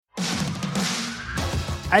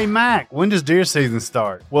Hey, Mac, when does deer season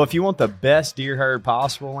start? Well, if you want the best deer herd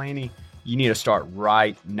possible, Laney, you need to start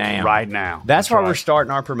right now. Right now. That's why right. we're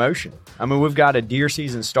starting our promotion. I mean, we've got a deer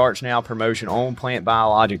season starts now promotion on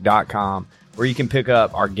plantbiologic.com where you can pick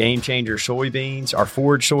up our Game Changer soybeans, our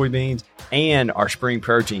forage soybeans, and our spring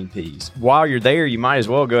protein peas. While you're there, you might as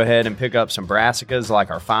well go ahead and pick up some brassicas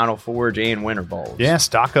like our final forage and winter bulbs. Yeah,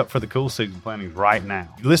 stock up for the cool season plantings right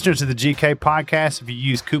now. Listeners to the GK podcast, if you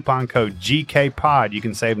use coupon code GKPOD, you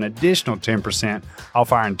can save an additional 10%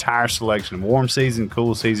 off our entire selection of warm season,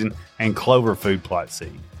 cool season, and clover food plot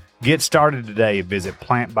seed. Get started today. Visit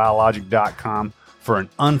plantbiologic.com for an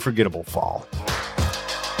unforgettable fall.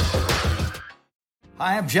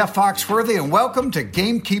 Hi, I'm Jeff Foxworthy, and welcome to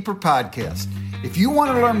Gamekeeper Podcast. If you want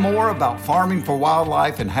to learn more about farming for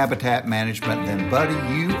wildlife and habitat management, then, buddy,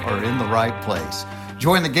 you are in the right place.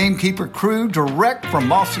 Join the Gamekeeper crew direct from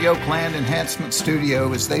Mossy Oak Land Enhancement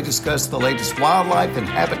Studio as they discuss the latest wildlife and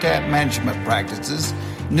habitat management practices,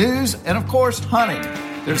 news, and, of course, hunting.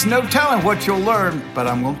 There's no telling what you'll learn, but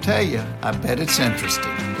I'm going to tell you, I bet it's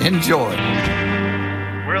interesting. Enjoy.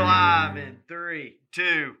 We're live in 3,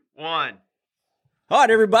 2, 1. All right,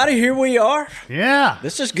 everybody, here we are. Yeah.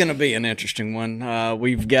 This is going to be an interesting one.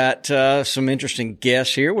 We've got some interesting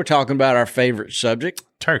guests here. We're talking about our favorite subject.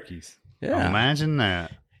 Turkeys. Yeah. Imagine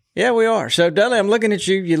that. Yeah, we are. So, Dudley, I'm looking at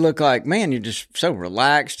you. You look like, man, you're just so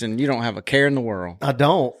relaxed and you don't have a care in the world. I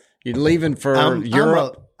don't. You're leaving for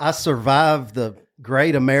Europe. I survived the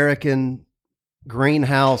Great American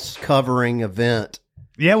Greenhouse Covering event.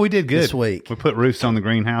 Yeah, we did good this week. We put roofs on the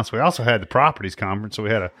greenhouse. We also had the properties conference, so we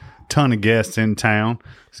had a ton of guests in town.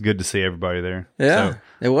 It's good to see everybody there. Yeah, so,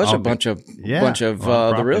 there was a bunch of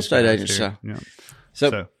the real estate agents.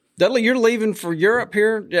 So, Dudley, you're leaving for Europe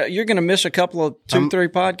here. You're going to miss a couple of 3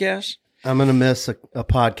 podcasts. I'm going to miss a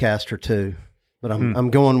podcast or two, but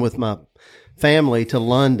I'm going with my family to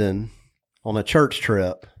London on a church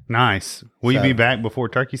trip. Nice. Will you be back before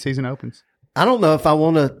turkey season opens? I don't know if I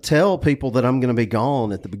want to tell people that I'm going to be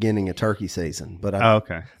gone at the beginning of turkey season, but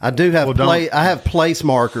I do have I have place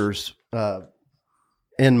markers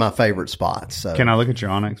in my favorite spots. So can I look at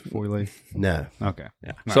your Onyx before we leave? No. Okay.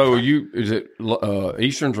 Yeah. So is it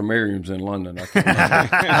Easterns or Merriam's in London?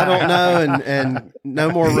 I don't know, and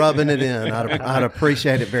no more rubbing it in. I'd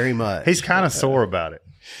appreciate it very much. He's kind of sore about it.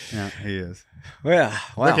 Yeah, he is. Well,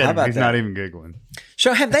 wow, how about He's not even giggling.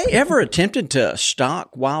 So have they ever attempted to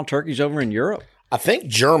stock wild turkeys over in Europe? I think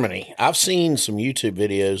Germany. I've seen some YouTube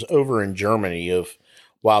videos over in Germany of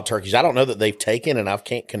wild turkeys. I don't know that they've taken, and I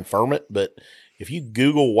can't confirm it, but if you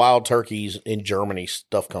Google wild turkeys in Germany,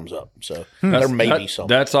 stuff comes up. So there may be something.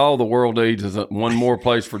 That's all the world needs is one more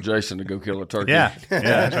place for Jason to go kill a turkey. Yeah,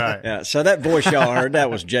 that's right. Yeah. So that voice y'all heard, that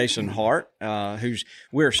was Jason Hart,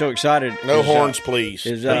 we're so excited. No horns, please.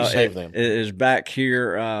 Please save them. Is back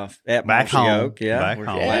here at back Mossy home. Oak. Yeah, back we're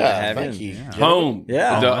home. glad to have Thank you. you. Yeah. Home.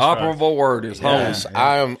 Yeah. The That's operable word is home. Yes,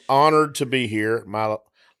 I am honored to be here. My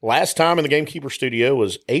last time in the Gamekeeper studio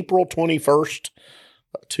was April 21st,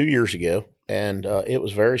 2 years ago. And it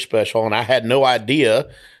was very special. And I had no idea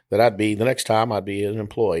that the next time I'd be an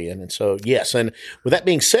employee. And so, yes. And with that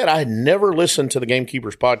being said, I had never listened to the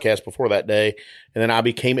Gamekeepers podcast before that day. And then I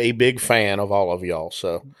became a big fan of all of y'all.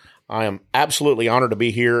 So I am absolutely honored to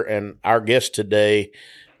be here. And our guest today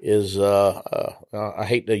is, I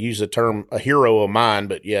hate to use the term a hero of mine,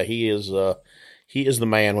 but yeah, he is the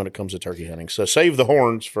man when it comes to turkey hunting. So save the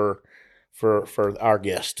horns for our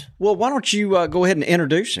guest. Well, why don't you go ahead and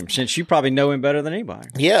introduce him, since you probably know him better than anybody.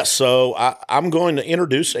 Yeah, so I'm going to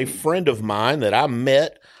introduce a friend of mine that I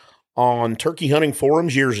met on turkey hunting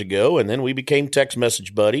forums years ago, and then we became text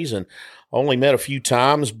message buddies, and only met a few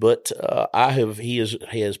times, but he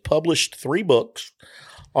has published 3 books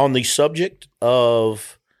on the subject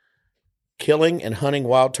of killing and hunting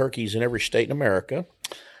wild turkeys in every state in America.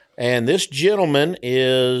 And this gentleman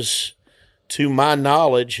is, to my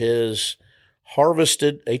knowledge, has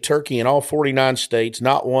harvested a turkey in all 49 states,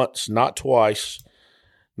 not once, not twice,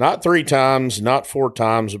 not 3 times, not 4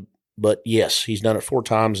 times, but yes, he's done it 4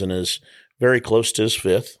 times and is very close to his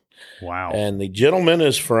 5th. Wow. And the gentleman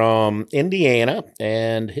is from Indiana,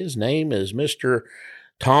 and his name is Mr.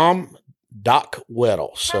 Tom Doc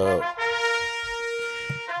Weddle. So,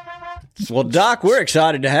 well, Doc, we're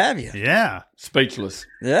excited to have you. Yeah. Speechless.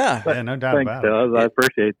 Yeah. Yeah, no doubt Thanks, about it. Doug. I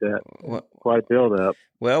appreciate that. Quite build up.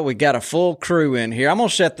 Well, we got a full crew in here. I'm going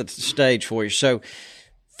to set the stage for you. So,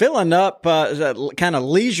 filling up, kind of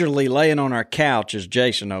leisurely laying on our couch is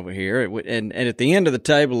Jason over here. And at the end of the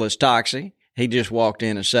table is Toxie. He just walked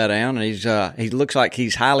in and sat down, and he looks like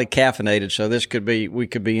he's highly caffeinated. So we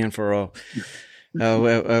could be in for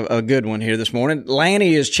a good one here this morning.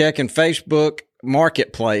 Lanny is checking Facebook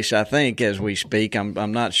marketplace, I think, as we speak.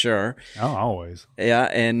 I'm not sure. Oh, always. Yeah,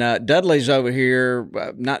 and Dudley's over here.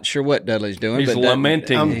 Not sure what Dudley's doing. He's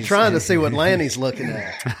lamenting. I'm trying to see what Lanny's looking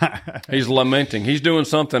at. He's lamenting. He's doing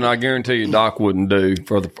something I guarantee you Doc wouldn't do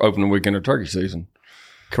for the opening weekend of turkey season.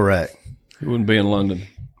 Correct. He wouldn't be in London.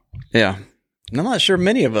 Yeah. I'm not sure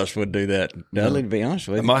many of us would do that, Dudley, to be honest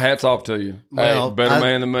with you. My hat's off to you. Well, hey, better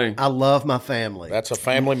man than me. I love my family. That's a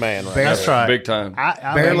family man, right? That's right. Big time.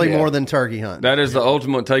 Barely more than turkey hunting. That is the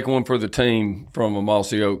ultimate take one for the team from a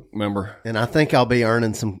Mossy Oak member. And I think I'll be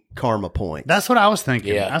earning some karma points. That's what I was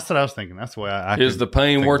thinking. Yeah. That's what I was thinking. That's the way I Is the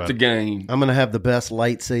pain worth the gain? I'm going to have the best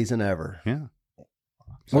late season ever. Yeah.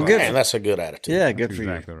 Well, good. Man, that's a good attitude. Yeah, good That's for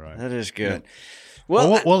exactly you. right. That is good. Yeah.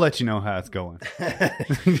 Well, We'll let you know how it's going.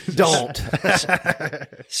 Don't.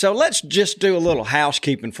 So let's just do a little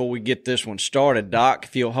housekeeping before we get this one started, Doc.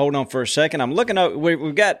 If you'll hold on for a second. I'm looking up.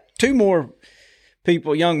 We've got two more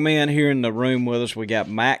people, young men here in the room with us. We got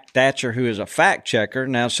Mac Thatcher, who is a fact checker.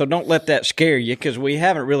 Now, so don't let that scare you because we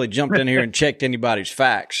haven't really jumped in here and checked anybody's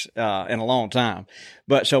facts in a long time.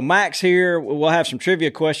 But so Mac's here. We'll have some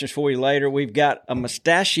trivia questions for you later. We've got a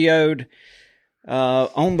mustachioed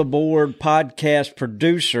on the board podcast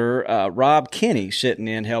producer, Rob Kinney, sitting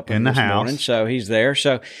in helping in the this house. morning. So he's there.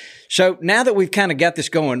 So now that we've kind of got this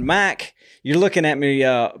going, Mac, you're looking at me.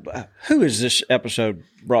 Who is this episode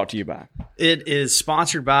brought to you by? It is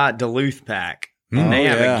sponsored by Duluth Pack. And they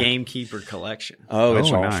have a Gamekeeper collection. Oh,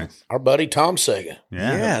 it's awesome. Nice. Our buddy Tom Sega.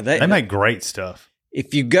 Yeah, they make great stuff.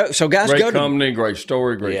 If you go, so guys, Great go company, great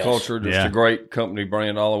story, great Yes. culture. Just a great company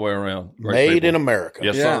brand all the way around. Great Made people. in America.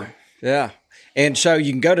 Yes, yeah, sir. yeah. And so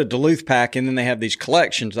you can go to Duluth Pack, and then they have these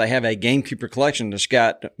collections. They have a Gamekeeper collection that's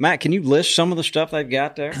got. Matt, can you list some of the stuff they've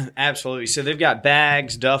got there? Absolutely. So they've got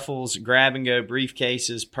bags, duffels, grab-and-go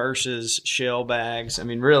briefcases, purses, shell bags. I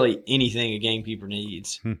mean, really anything a gamekeeper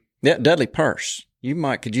needs. Yeah, Dudley purse. You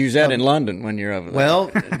could use that in London when you're over there. Well,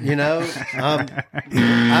 you know,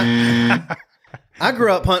 I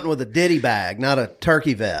grew up hunting with a ditty bag, not a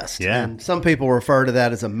turkey vest. Yeah. And some people refer to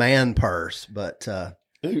that as a man purse, but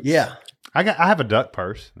yeah. I have a duck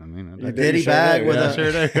purse. I mean, A ditty bag with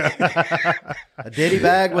a a ditty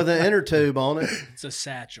bag with an inner tube on it. It's a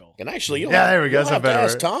satchel. And actually, there we go. You'll have to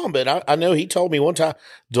ask Tom, but I know he told me one time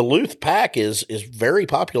Duluth Pack is very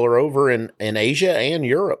popular over in Asia and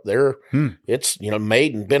Europe. It's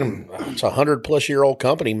made and it's 100-plus-year-old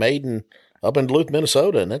company made up in Duluth,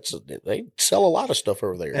 Minnesota, and they sell a lot of stuff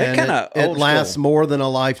over there. And it lasts more than a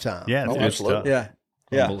lifetime. Yeah, it's good stuff. Yeah.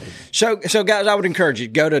 Yeah. So guys, I would encourage you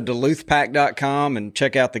to go to DuluthPack.com and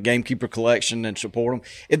check out the Gamekeeper collection and support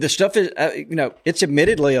them. The stuff is, it's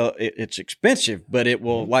admittedly it's expensive, but it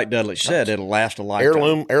will, like Dudley said, it'll last a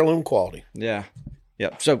lifetime. Heirloom quality. Yeah.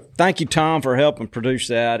 Yeah. So thank you, Tom, for helping produce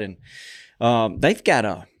that. And they've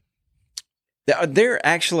got they're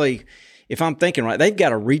actually, if I'm thinking right, they've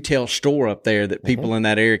got a retail store up there that people in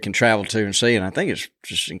that area can travel to and see. And I think it's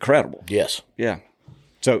just incredible. Yes. Yeah.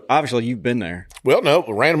 So obviously you've been there. Well, no,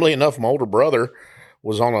 randomly enough, my older brother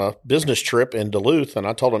was on a business trip in Duluth, and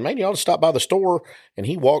I told him, man, you ought to stop by the store. And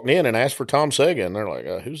he walked in and asked for Tom Sega, and they're like,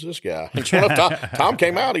 who's this guy? And sure enough, Tom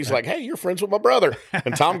came out. He's like, hey, you're friends with my brother.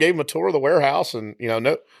 And Tom gave him a tour of the warehouse, and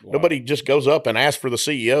nobody just goes up and asks for the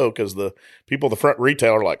CEO because the people at the front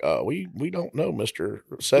retail are like, we don't know Mr.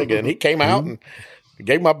 Sega. And he came out and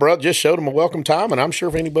gave my brother, just showed him a welcome time, and I'm sure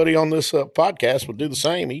if anybody on this podcast would do the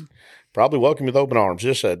same, he'd probably welcome you with open arms.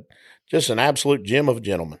 Just an absolute gem of a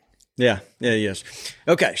gentleman. Yeah, yes.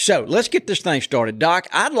 Okay, so let's get this thing started. Doc,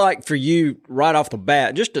 I'd like for you right off the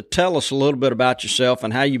bat just to tell us a little bit about yourself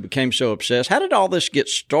and how you became so obsessed. How did all this get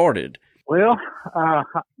started? Well,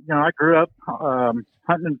 I grew up hunting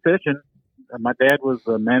and fishing. My dad was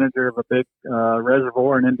the manager of a big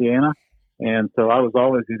reservoir in Indiana, and so I was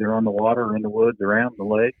always either on the water or in the woods around the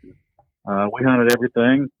lake. We hunted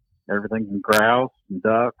everything from grouse and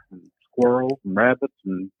ducks and squirrels and rabbits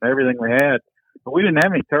and everything we had, but we didn't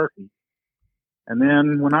have any turkeys. And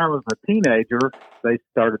then when I was a teenager, they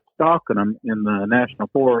started stalking them in the national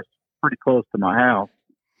forest pretty close to my house.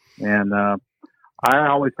 And I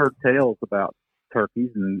always heard tales about turkeys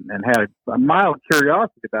and had a mild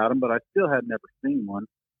curiosity about them, but I still had never seen one.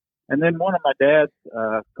 And then one of my dad's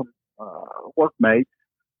workmates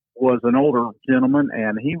was an older gentleman,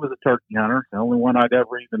 and he was a turkey hunter, the only one I'd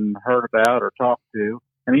ever even heard about or talked to.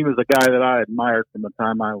 And he was a guy that I admired from the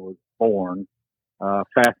time I was born.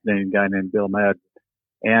 Fascinating guy named Bill Madden.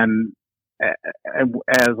 And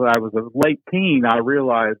as I was a late teen, I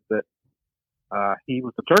realized that he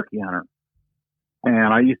was a turkey hunter.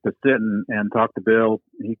 And I used to sit and talk to Bill.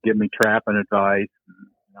 He'd give me trapping advice. And,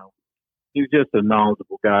 he was just a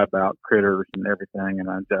knowledgeable guy about critters and everything. And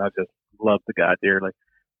I just loved the guy dearly.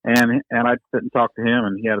 And I'd sit and talk to him,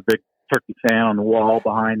 and he had a big turkey fan on the wall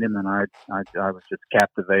behind him, and I was just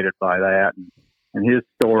captivated by that and his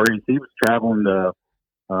stories. He was traveling to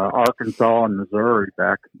Arkansas and Missouri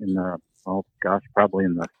back in probably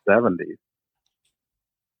in the 70s.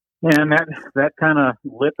 And that kind of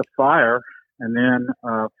lit the fire. And then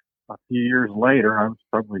a few years later, I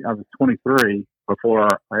was 23 before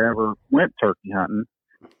I ever went turkey hunting.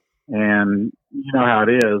 And you know how it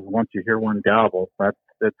is. Once you hear one gobble,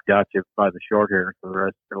 that's got you by the short hair for the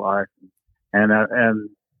rest of your life. And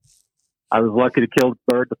I was lucky to kill the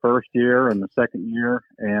bird the first year and the second year.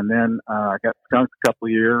 And then I got skunked a couple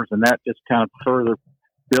of years, and that just kind of further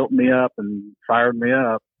built me up and fired me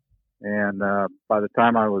up. And by the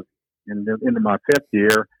time I was into my fifth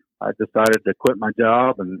year, I decided to quit my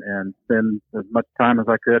job and spend as much time as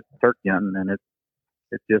I could turkey hunting, and it's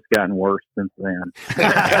just gotten worse since then.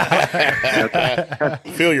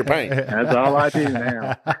 Feel your pain. That's all I do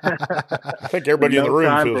now. I think everybody in the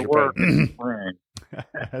room feels your pain.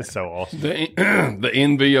 That's so awesome. The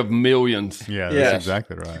envy of millions. Yeah, that's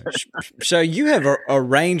exactly right. So you have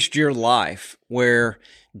arranged your life where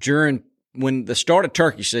when the start of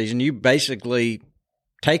turkey season, you basically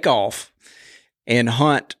take off and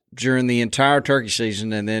hunt during the entire turkey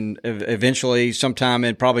season, and then eventually sometime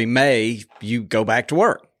in probably May, you go back to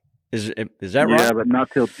work. Is that right? Yeah, but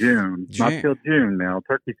not till June. Not till June now.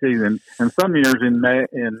 Turkey season, and some years in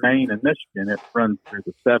Maine and Michigan, it runs through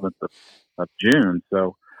the 7th of June.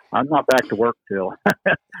 So I'm not back to work till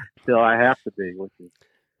I have to be, which is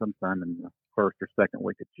sometime in the first or second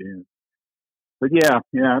week of June. But yeah,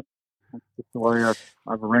 that's just the way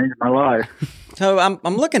I've arranged my life. So I'm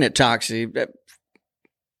looking at Toxie.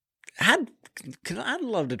 I'd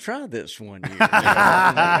love to try this one year.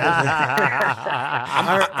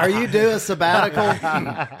 Are you doing a sabbatical?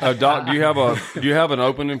 Doc, do you have an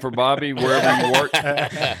opening for Bobby wherever you work?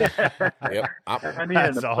 Yep. I need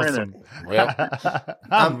an apprentice.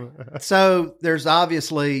 Well, so there's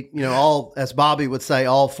obviously, all, as Bobby would say,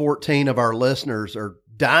 all 14 of our listeners are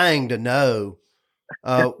dying to know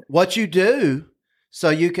what you do so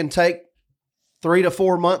you can take 3 to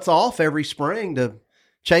 4 months off every spring to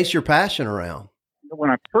chase your passion around.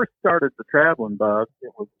 When I first started the traveling bug,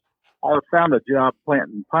 I found a job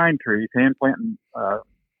planting pine trees, hand planting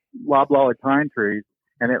loblolly pine trees,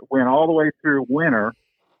 and it went all the way through winter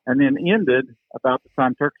and then ended about the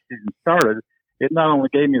time turkey season started. It not only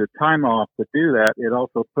gave me the time off to do that, it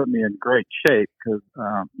also put me in great shape because,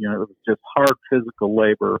 it was just hard physical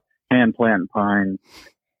labor, hand planting pine,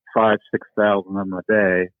 5,000-6,000 of them a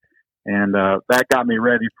day. And that got me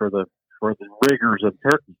ready for the rigors of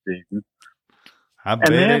turkey season. I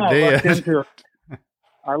bet it did.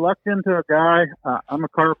 I lucked into a guy. I'm a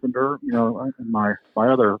carpenter, in my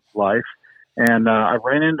other life, and I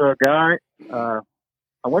ran into a guy.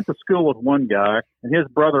 I went to school with one guy, and his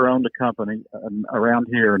brother owned a company around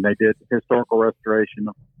here, and they did historical restoration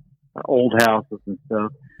of old houses and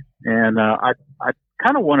stuff. And I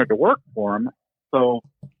kind of wanted to work for him, so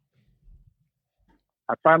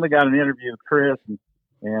I finally got an interview with Chris,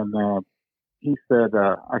 and he said,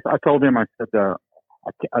 I told him,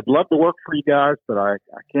 I'd love to work for you guys, but I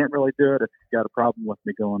can't really do it if you've got a problem with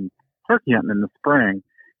me going turkey hunting in the spring.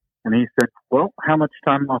 And he said, well, how much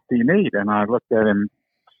time off do you need? And I looked at him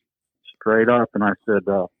straight up and I said,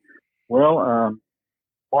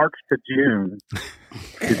 March to June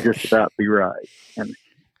should just about be right. And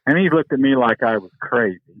he looked at me like I was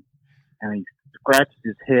crazy. And he scratched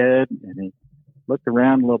his head and he looked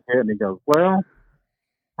around a little bit and he goes, well,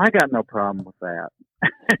 I got no problem with that.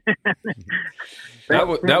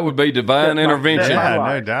 That would be divine intervention. Yeah,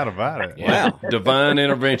 no doubt about it. Wow, divine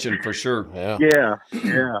intervention for sure. Yeah.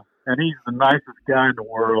 And he's the nicest guy in the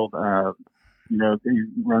world. He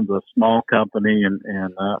runs a small company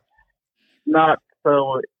and not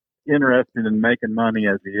so interested in making money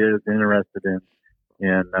as he is interested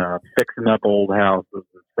in fixing up old houses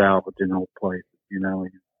and salvaging old places.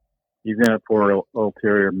 He's in it for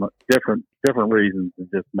ulterior, different reasons than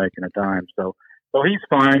just making a dime. So he's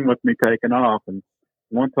fine with me taking off. And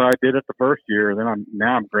once I did it the first year, then I'm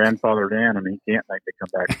grandfathered in, and he can't make me come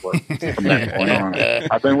back to work from that point on.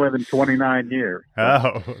 I've been with him 29 years.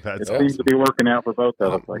 So that's it seems to be working out for both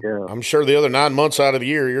of us, I guess. I'm sure the other 9 months out of the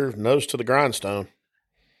year, you're nose to the grindstone.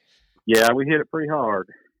 Yeah, we hit it pretty hard.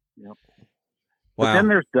 Yep. But then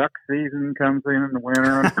there's duck season comes in the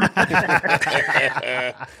winter.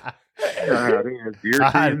 It is.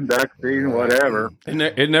 Deer season, duck season, whatever.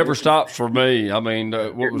 It never stops for me. I mean,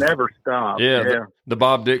 It never stops. Yeah, the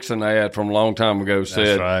Bob Dixon ad from a long time ago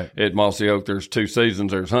said right. at Mossy Oak there's two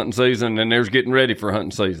seasons. There's hunting season and there's getting ready for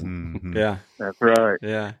hunting season. Mm-hmm. Yeah. That's right.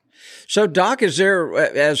 Yeah. So, Doc, is there,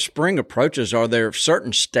 as spring approaches, are there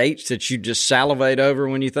certain states that you just salivate over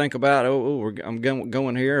when you think about, I'm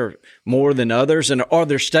going here more than others? And are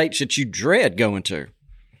there states that you dread going to?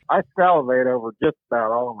 I salivate over just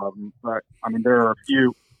about all of them, but I mean, there are a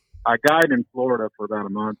few. I guide in Florida for about a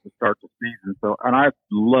month to start the season. So, and I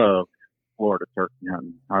love Florida turkey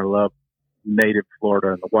hunting. I love native Florida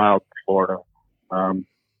and the wild Florida.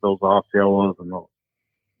 Those Osceolas and those,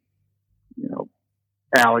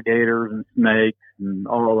 alligators and snakes and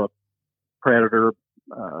all the predator,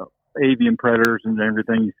 avian predators and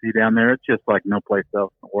everything you see down there. It's just like no place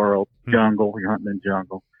else in the world. Jungle, you're hunting in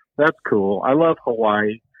jungle. That's cool. I love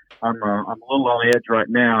Hawaii. I'm a little on the edge right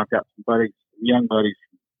now. I've got some buddies, young buddies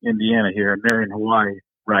from Indiana here, and they're in Hawaii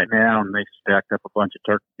right now, and they stacked up a bunch of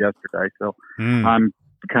turkeys yesterday. So I'm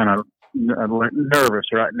kind of nervous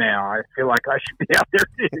right now. I feel like I should be out there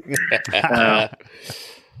too.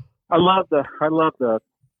 I love the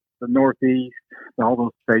Northeast, all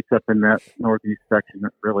those states up in that Northeast section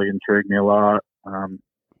that really intrigue me a lot. The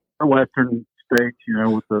Western states,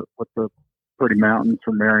 with the pretty mountains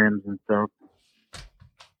from Merriam's and stuff.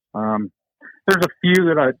 There's a few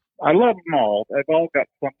that I love them all. They've all got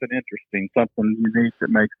something interesting, something unique that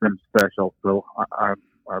makes them special. So I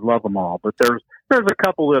love them all. But there's a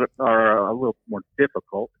couple that are a little more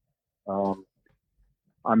difficult.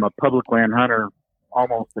 I'm a public land hunter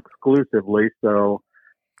almost exclusively, so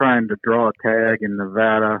trying to draw a tag in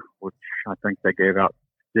Nevada, which I think they gave out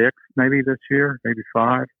 6 maybe this year, maybe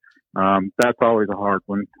 5. That's always a hard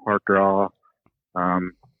one, hard draw.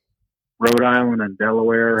 Rhode Island and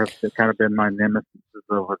Delaware have kind of been my nemesis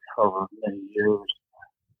over many years.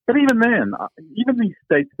 But even then, even these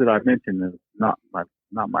states that I mentioned is not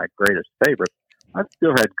my greatest favorite. I've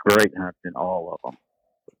still had great hunts in all of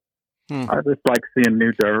them. I just like seeing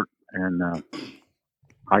new dirt and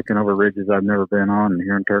hiking over ridges I've never been on and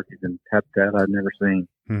hearing turkeys and habitat I've never seen.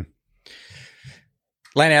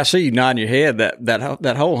 Lanny, I see you nodding your head.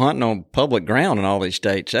 That whole hunting on public ground in all these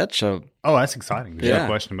states, that's exciting. There's no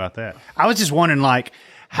question about that. I was just wondering,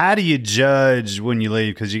 how do you judge when you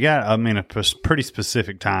leave? Because you got, a pretty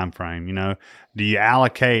specific time frame. Do you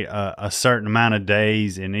allocate a certain amount of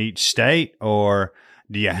days in each state, or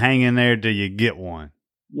do you hang in there till you get one?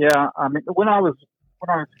 Yeah, I mean, when I was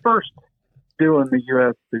first doing the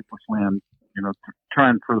U.S. Super Slam,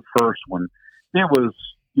 trying for the first one, it was,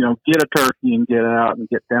 get a turkey and get out and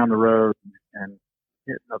get down the road and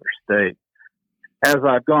hit another state. As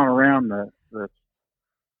I've gone around the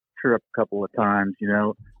trip a couple of times,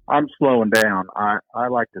 I'm slowing down. I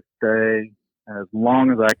like to stay as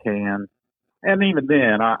long as I can. And even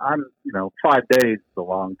then, I'm 5 days is a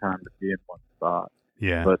long time to be in one spot.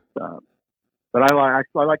 Yeah. But I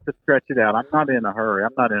like to stretch it out. I'm not in a hurry.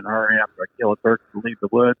 I'm not in a hurry after I kill a turkey to leave the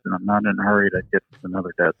woods, and I'm not in a hurry to get to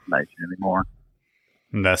another destination anymore.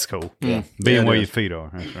 That's cool. Yeah. Being where your feet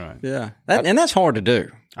are. That's right. Yeah. And that's hard to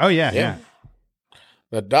do. Oh, yeah.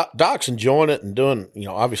 Doc's enjoying it and doing,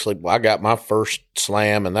 obviously I got my first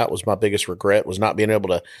slam, and that was my biggest regret, was not being able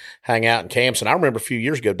to hang out in camps. And I remember a few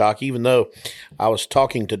years ago, Doc, even though I was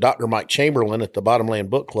talking to Dr. Mike Chamberlain at the Bottomland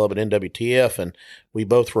Book Club at NWTF, and we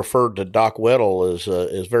both referred to Doc Weddle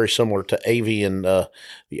as very similar to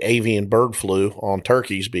the avian bird flu on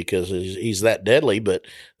turkeys, because he's that deadly. But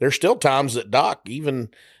there's still times that Doc, even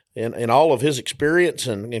in all of his experience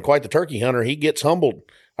and quite the turkey hunter, he gets humbled.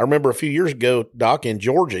 I remember a few years ago, Doc, in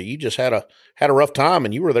Georgia, you just had a rough time,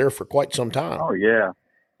 and you were there for quite some time. Oh, yeah.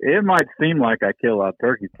 It might seem like I kill a lot of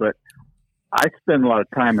turkeys, but I spend a lot of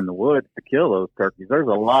time in the woods to kill those turkeys. There's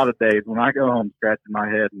a lot of days when I go home scratching my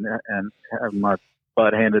head and have my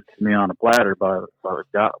butt handed to me on a platter by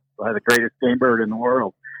the greatest game bird in the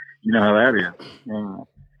world. You know how that is.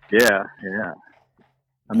 Yeah.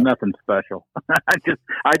 I'm nothing special. I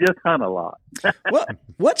just hunt a lot.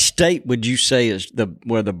 What state would you say is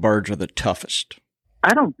where the birds are the toughest?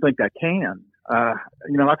 I don't think I can.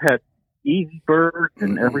 I've had easy birds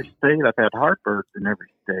in every state. I've had hard birds in every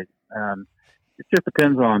state. It just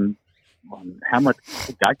depends on how much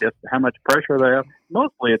pressure they have.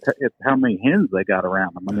 Mostly it's how many hens they got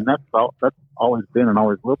around them. I mean, that's always been and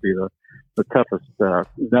always will be the toughest nut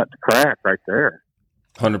to crack right there.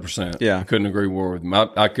 100%. Yeah. I couldn't agree more with him.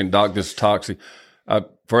 I can dock this Toxie.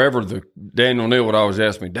 Forever, Daniel Neal would always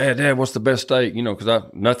ask me, Dad, what's the best state?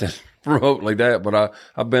 Because nothing remotely that, but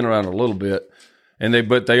I've been around a little bit.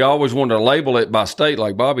 But they always wanted to label it by state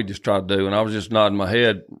like Bobby just tried to do. And I was just nodding my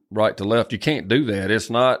head right to left. You can't do that. It's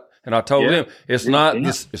not. And I told him it's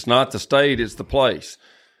not the state, it's the place,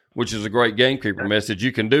 which is a great gamekeeper message.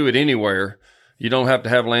 You can do it anywhere. You don't have to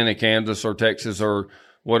have land in Kansas or Texas or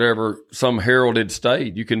whatever, some heralded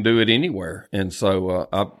state. You can do it anywhere. And so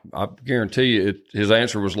I guarantee you his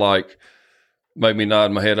answer was like, made me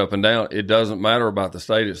nod my head up and down. It doesn't matter about the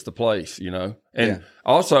state, it's the place, And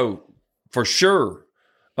also, for sure,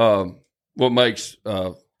 what makes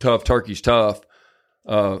tough turkeys tough,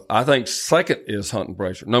 I think second is hunting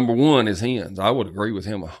pressure. Number one is hens. I would agree with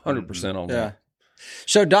him 100% on that.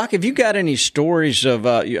 So, Doc, have you got any stories of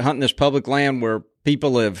you hunting this public land where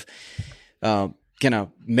people have kind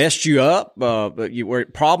of messed you up, where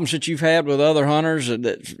problems that you've had with other hunters,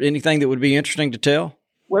 anything that would be interesting to tell?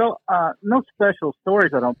 Well, no special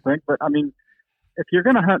stories, I don't think. But, I mean, if you're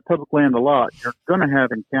going to hunt public land a lot, you're going to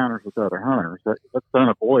have encounters with other hunters. That's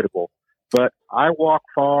unavoidable. But I walk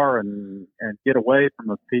far and get away from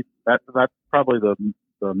those people. That's probably the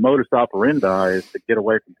modus operandi is to get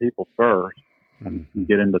away from people first and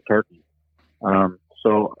get into turkey.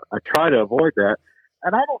 So I try to avoid that.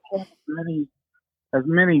 And I don't have as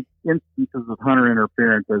many instances of hunter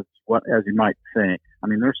interference as you might think. I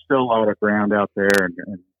mean, there's still a lot of ground out there,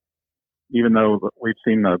 and even though we've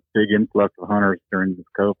seen a big influx of hunters during this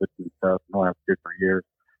COVID and stuff in the last 2 or 3 years,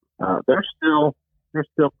 there's still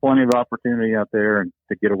plenty of opportunity out there and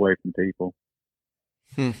to get away from people.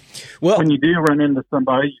 Well, when you do run into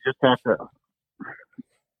somebody, you just have to.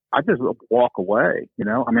 I just walk away.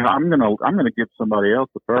 I mean, I'm gonna give somebody else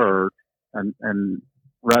a bird, and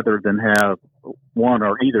rather than have one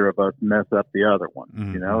or either of us mess up the other one.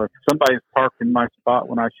 Mm-hmm. If somebody's parked in my spot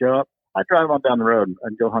when I show up, I drive on down the road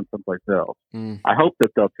and go hunt someplace else. I hope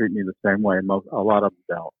that they'll treat me the same way. A lot of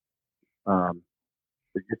them don't.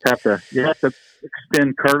 You have to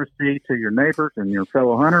extend courtesy to your neighbors and your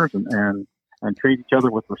fellow hunters, and treat each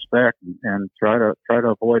other with respect, and try to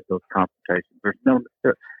avoid those confrontations.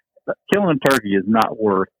 Killing a turkey is not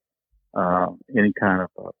worth any kind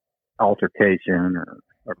of altercation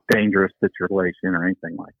or dangerous situation or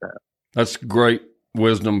anything like that. That's great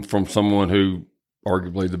wisdom from someone who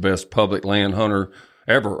arguably the best public land hunter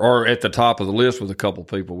ever, or at the top of the list with a couple of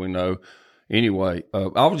people we know. Anyway,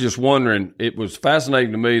 I was just wondering, it was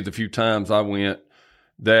fascinating to me the few times I went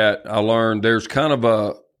that I learned there's kind of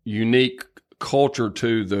a unique culture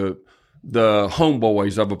to the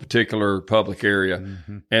homeboys of a particular public area,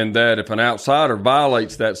 and that if an outsider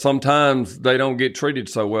violates that, sometimes they don't get treated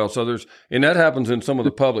so well. So and that happens in some of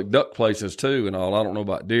the public duck places too and all. I don't know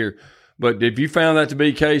about deer, but if you found that to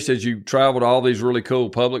be the case as you travel to all these really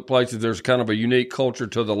cool public places, there's kind of a unique culture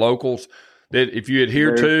to the locals that if you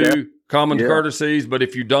adhere to common courtesies, but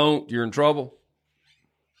if you don't, you're in trouble.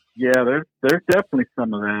 Yeah, there's definitely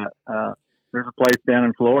some of that. There's a place down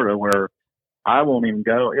in Florida where I won't even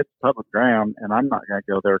go. It's public ground, and I'm not going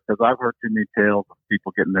to go there because I've heard too many tales of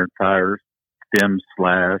people getting their tires, stems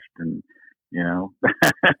slashed, and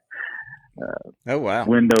oh wow,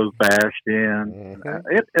 windows bashed in.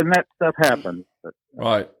 And that stuff happens. But,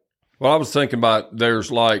 right. Well, I was thinking about there's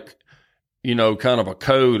kind of a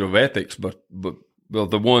code of ethics, but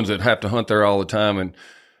the ones that have to hunt there all the time and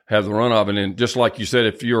have the run of it. And just like you said,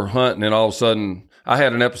 if you're hunting and all of a sudden, I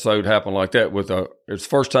had an episode happen like that it's the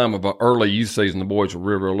first time of an early youth season. The boys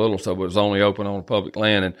were real little, so it was only open on public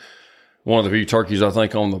land. And one of the few turkeys, I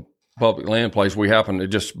think, on the public land place, we happened to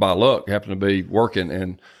just by luck, happened to be working,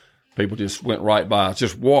 and people just went right by us,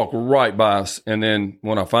 just walked right by us. And then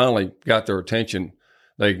when I finally got their attention,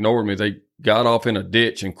 they ignored me. They got off in a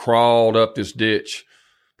ditch and crawled up this ditch,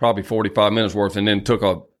 probably 45 minutes worth, and then took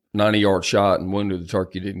a 90-yard shot and wounded the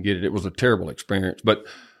turkey, didn't get it. It was a terrible experience. But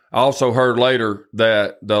I also heard later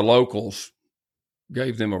that the locals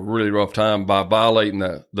gave them a really rough time by violating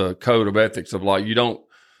the code of ethics of you don't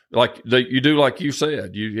you do like you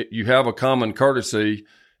said, you have a common courtesy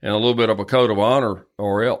and a little bit of a code of honor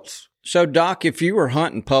or else. So, Doc, if you were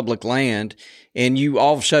hunting public land and you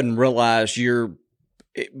all of a sudden realize you're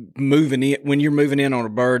moving in on a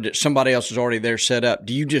bird that somebody else is already there set up,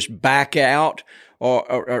 do you just back out or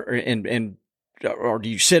do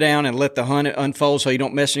you sit down and let the hunt unfold so you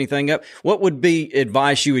don't mess anything up? What would be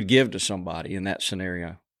advice you would give to somebody in that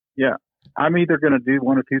scenario? Yeah, I'm either going to do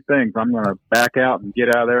one of two things. I'm going to back out and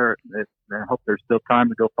get out of there and hope there's still time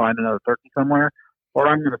to go find another turkey somewhere, or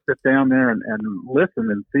I'm going to sit down there and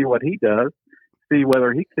listen and see what he does, see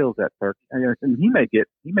whether he kills that turkey. And he may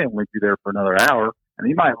only be there for another hour, and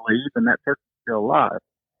he might leave, and that turkey's still alive.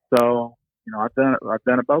 So, I've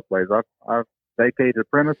done it both ways. I've vacated the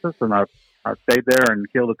premises, and I've stayed there and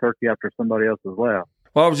killed a turkey after somebody else has left.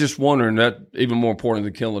 Well, I was just wondering, that even more important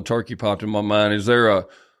than killing a turkey popped in my mind. Is there a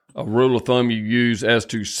rule of thumb you use as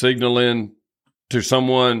to signaling to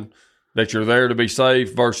someone that you're there to be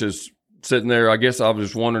safe versus sitting there? I guess I was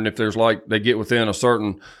just wondering if there's they get within a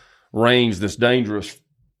certain range that's dangerous.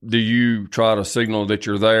 Do you try to signal that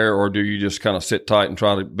you're there, or do you just kind of sit tight and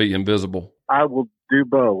try to be invisible? I will do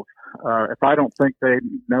both. If I don't think they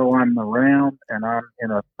know I'm around and I'm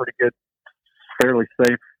in a pretty good, fairly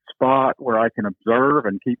safe spot where I can observe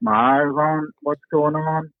and keep my eyes on what's going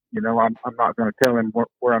on, I'm not going to tell him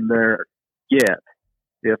where I'm there yet.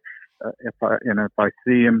 If I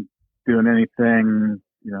see him doing anything,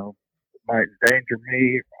 might endanger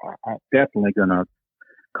me, I'm definitely going to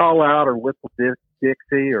call out or whistle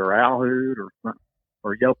Dixie or owl hoot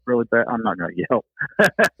or yelp really bad. I'm not going to yelp,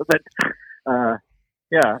 but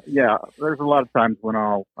yeah. There's a lot of times when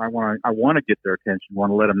I want to get their attention,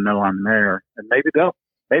 want to let them know I'm there, and maybe they'll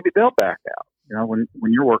back out.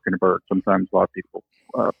 When you're working a bird, sometimes a lot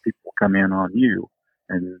of people come in on you,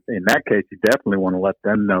 and in that case, you definitely want to let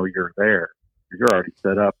them know you're there. You're already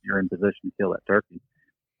set up. You're in position to kill that turkey,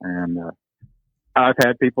 and I've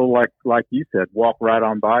had people like you said walk right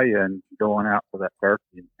on by you and going out for that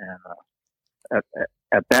turkey, and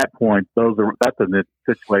at that point, that's a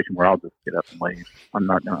situation where I'll just get up and leave. I'm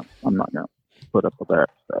not gonna put up with that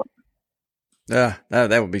stuff. Yeah,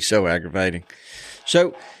 that would be so aggravating.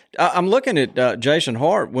 So I'm looking at Jason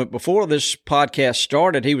Hart. Before this podcast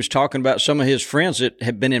started, he was talking about some of his friends that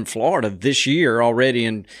have been in Florida this year already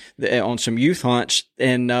on some youth hunts,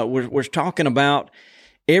 and we're talking about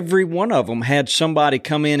every one of them had somebody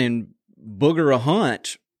come in and booger a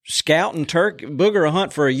hunt. Scouting booger a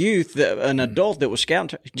hunt for a youth, an adult that was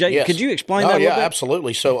scouting. Jay, yes. Could you explain that a little bit?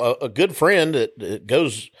 Absolutely. So a good friend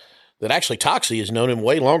that actually Toxie has known him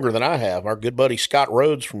way longer than I have. Our good buddy Scott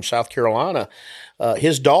Rhodes from South Carolina.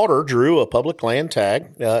 His daughter drew a public land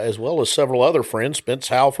tag, as well as several other friends. Spence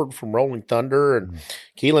Halford from Rolling Thunder and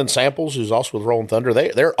Keelan Samples, who's also with Rolling Thunder.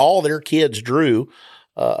 They're all their kids drew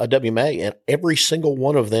a WMA, and every single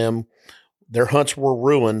one of them, their hunts were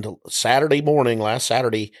ruined last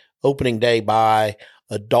Saturday, opening day, by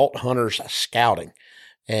adult hunters scouting.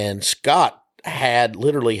 And Scott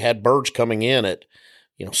literally had birds coming in at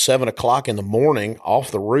 7:00 in the morning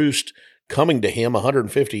off the roost, coming to him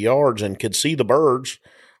 150 yards, and could see the birds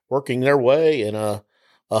working their way. And a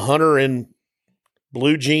hunter in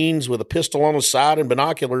blue jeans with a pistol on his side and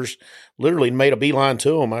binoculars literally made a beeline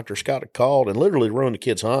to him after Scott had called and literally ruined the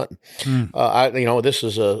kid's hunt. This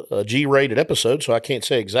is a G-rated episode, so I can't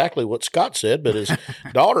say exactly what Scott said, but his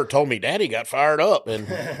daughter told me Daddy got fired up. And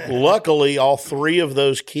luckily, all three of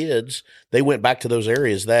those kids, they went back to those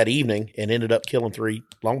areas that evening and ended up killing 3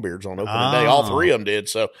 longbeards on opening day. All 3 of them did.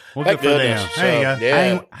 So, thank goodness. There you go.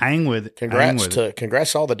 Yeah. Hang with it. Congrats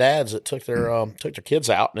to all the dads that took their kids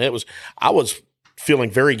out. And I was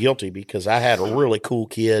feeling very guilty because I had a really cool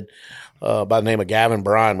kid by the name of Gavin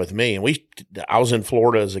Bryan with me. And I was in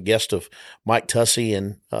Florida as a guest of Mike Tussey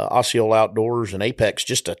and Osceola Outdoors and Apex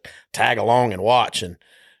just to tag along and watch. And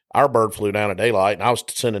our bird flew down at daylight, and I was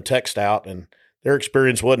sending text out, and their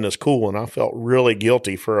experience wasn't as cool, and I felt really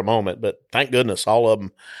guilty for a moment. But thank goodness all of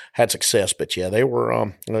them had success. But yeah, they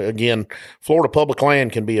were again, Florida public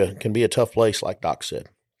land can be a tough place, like Doc said.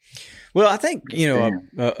 Well, I think,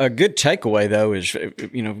 a good takeaway, though, is,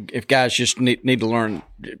 if guys just need to learn,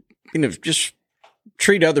 just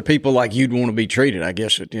treat other people like you'd want to be treated. I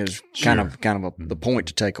guess it is kind of the point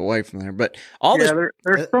to take away from there. But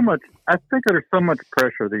there's so much. I think there's so much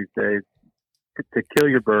pressure these days to kill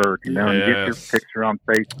your bird, and get your picture on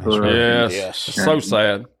Facebook. Yes. So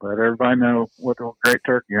sad. Let everybody know what a great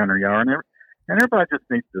turkey hunter you are, and everybody just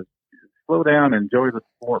needs to slow down and enjoy the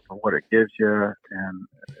sport for what it gives you. And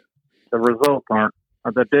the results aren't.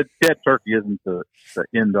 The dead turkey isn't the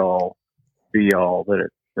end all, be all that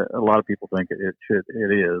a lot of people think it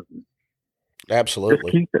is.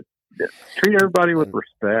 Absolutely. Just keep it. Treat everybody with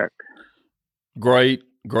respect. Great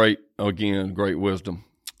wisdom.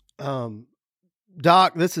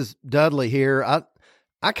 Doc, this is Dudley here.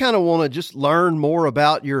 I kind of want to just learn more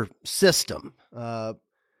about your system.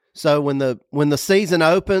 So when the season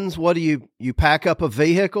opens, what do you pack up a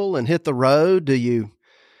vehicle and hit the road? Do you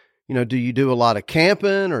do a lot of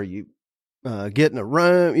camping, or you get in a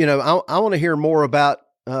room? I want to hear more about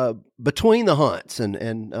between the hunts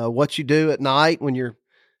and what you do at night when you're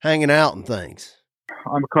hanging out and things.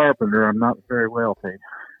 I'm a carpenter. I'm not very wealthy,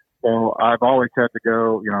 so I've always had to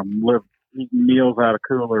go. Eating meals out of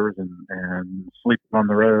coolers and sleeping on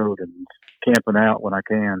the road and camping out when I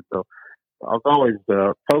can. So I was always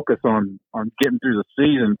focused on getting through the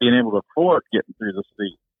season, being able to afford getting through the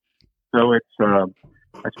season. So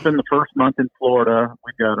I spend the first month in Florida.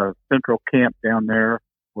 We've got a central camp down there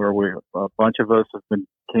where a bunch of us have been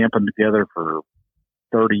camping together for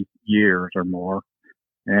 30 years or more.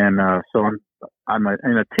 And so I'm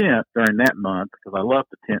in a tent during that month because I love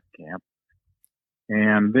the tent camp.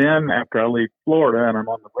 And then after I leave Florida and I'm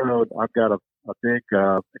on the road, I've got a big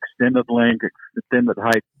extended length, extended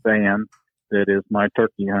height van that is my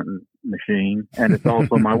turkey hunting machine, and it's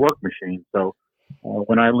also my work machine. So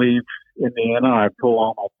when I leave Indiana, I pull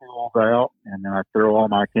all my tools out, and then I throw all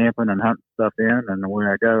my camping and hunting stuff in, and away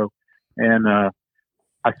I go. And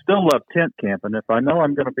I still love tent camping. If I know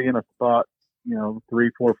I'm going to be in a spot,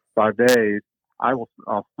 3, 4, 5 days, I'll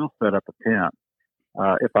still set up a tent.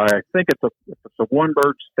 If I think it's a one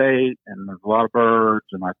bird state and there's a lot of birds,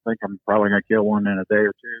 and I think I'm probably going to kill one in a day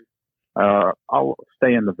or two, I'll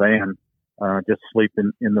stay in the van. Just sleep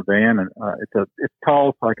in the van, and it's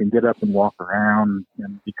tall, so I can get up and walk around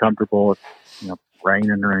and be comfortable if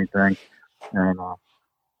raining or anything. And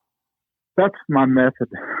that's my method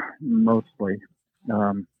mostly.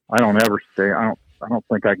 I don't ever stay. I don't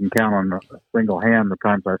think I can count on a single hand the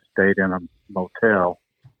times I've stayed in a motel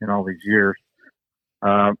in all these years.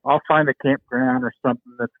 I'll find a campground or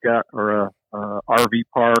something or a RV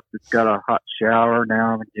park that's got a hot shower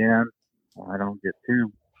now and again. I don't get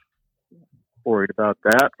too worried about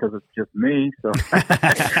that because it's just me. So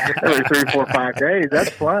every 3, 4, 5 days,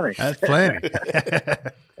 that's plenty. That's plenty.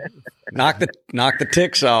 Knock the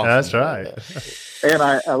ticks off. That's right. And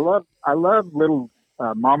I love little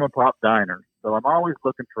mom and pop diners. So I'm always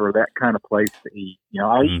looking for that kind of place to eat.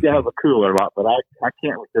 I eat out of a cooler a lot, but I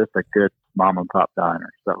can't resist a good mom and pop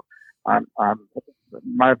diner. So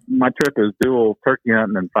my trip is dual turkey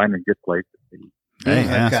hunting and finding good places to eat. Hey,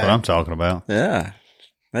 that's what I'm talking about. Yeah,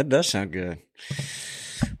 that does sound good.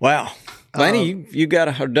 Wow. Laney, you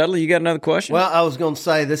got Dudley, you got another question? Well, I was going to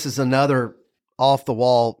say this is another off the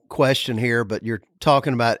wall question here, but you're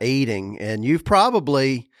talking about eating, and you've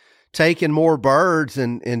probably taken more birds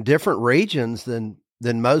in different regions than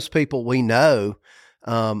most people we know.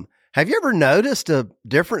 Have you ever noticed a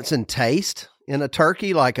difference in taste in a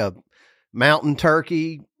turkey, like a mountain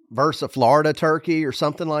turkey versus a Florida turkey or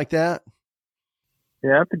something like that?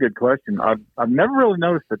 Yeah, that's a good question. I've never really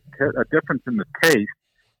noticed a difference in the taste.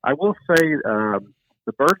 I will say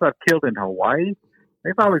the birds I've killed in Hawaii,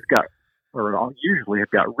 they've always got, or usually have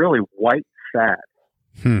got really white fat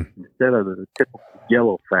instead of the typical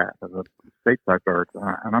yellow fat of the stateside birds.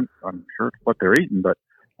 And I'm sure it's what they're eating, but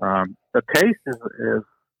the taste is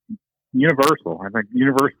universal. I think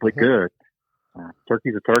universally good.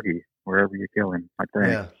 Turkey's a turkey wherever you kill him, I think.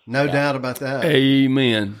 Yeah, no doubt about that.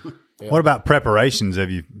 Amen. Yeah. What about preparations? Have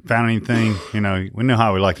you found anything? We know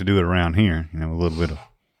how we like to do it around here. A little bit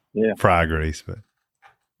of fry grease, but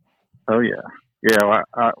oh yeah. Well,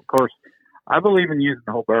 of course, I believe in using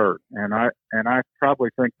the whole bird, and I probably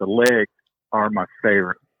think the legs are my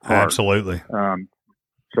favorite part. Absolutely.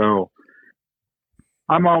 So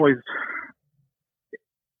I'm always.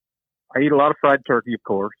 I eat a lot of fried turkey, of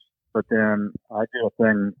course, but then I do a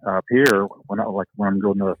thing up here when I'm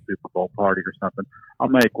going to a Super Bowl party or something. I'll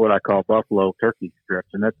make what I call buffalo turkey strips,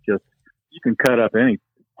 and that's just you can cut up any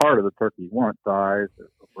part of the turkey you want, thighs, or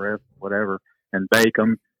breast, whatever, and bake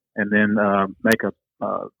them, and then make a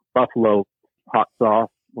buffalo hot sauce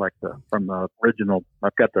from the original.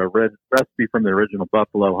 I've got the recipe from the original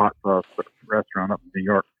buffalo hot sauce restaurant up in New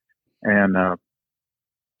York, and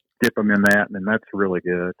dip them in that, and that's really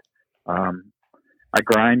good. I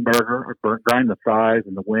grind the thighs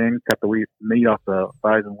and the wings, cut the meat off the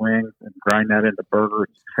thighs and wings, and grind that into burger.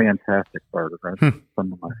 It's a fantastic burger. That's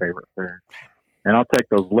some of my favorite foods. And I'll take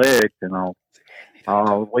those legs and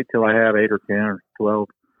I'll wait till I have 8 or 10 or 12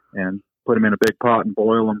 and put them in a big pot and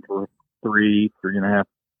boil them for 3.5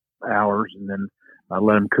 hours, and then I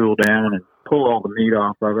let them cool down and pull all the meat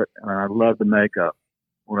off of it. And I love to make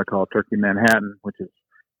what I call turkey Manhattan, which is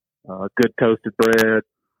good toasted bread,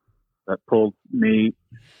 that pulled meat,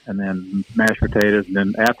 and then mashed potatoes. And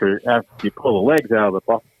then after you pull the legs out of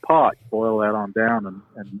the pot, boil that on down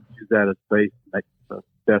and use that as base to make the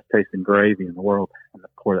best tasting gravy in the world, and then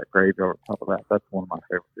pour that gravy over top of that. That's one of my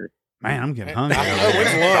favorite dishes. Man, I'm getting hungry.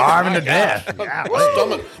 When's lunch? Starving to death.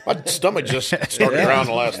 My stomach just started around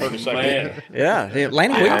the last 30 seconds. Yeah,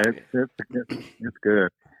 Laney, it's good.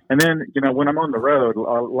 And then, when I'm on the road, a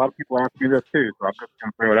lot of people ask me this too, so I'm just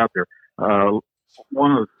going to throw it out there.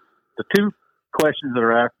 One of the two questions that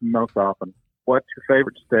are asked most often: what's your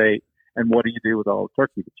favorite state, and what do you do with all the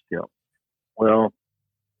turkey that you kill? Well,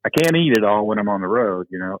 I can't eat it all when I'm on the road.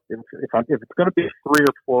 If it's going to be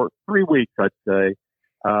 3 weeks, I'd say,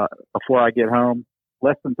 before I get home,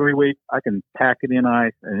 less than 3 weeks, I can pack it in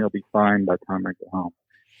ice and it'll be fine by the time I get home.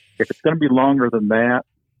 if it's going to be longer than that,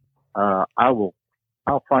 I'll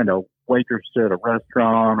find a waitress at a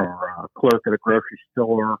restaurant or a clerk at a grocery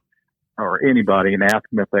store or anybody and ask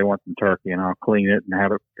them if they want some turkey, and I'll clean it and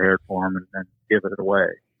have it prepared for them and give it away.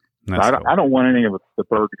 I don't want any of the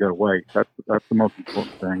bird to go to waste. That's the most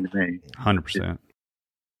important thing to me. 100%.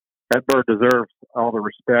 That bird deserves all the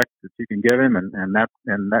respect that you can give him, and that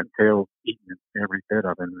entails eating every bit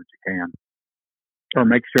of him that you can, or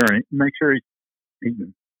make sure he's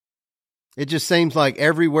eating. It just seems like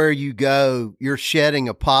everywhere you go, you're shedding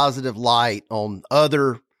a positive light on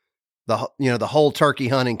the whole turkey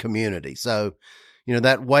hunting community. So,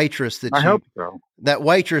 that waitress that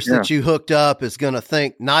that you hooked up is going to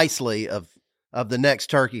think nicely of the next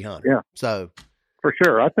turkey hunter. Yeah. So for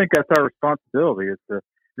sure, I think that's our responsibility is to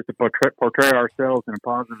portray ourselves in a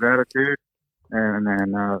positive attitude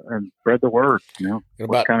and spread the word,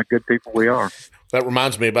 what kind of good people we are. That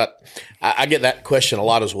reminds me I get that question a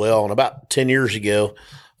lot as well. And about 10 years ago,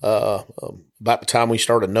 about the time we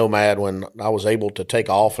started Nomad, when I was able to take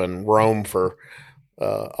off and roam for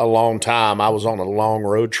a long time, I was on a long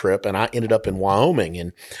road trip and I ended up in Wyoming.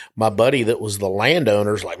 And my buddy that was the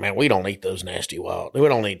landowner's like, man, we don't eat those nasty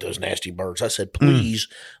birds. I said, please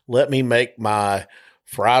let me make my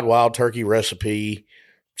fried wild turkey recipe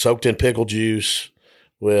soaked in pickle juice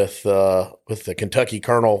with the Kentucky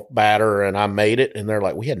Colonel batter. And I made it. And they're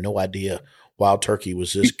like, we had no idea wild turkey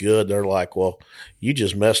was this good. They're like, well, you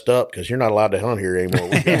just messed up because you're not allowed to hunt here anymore.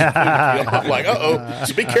 I'm like,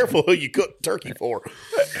 so be careful who you cook turkey for.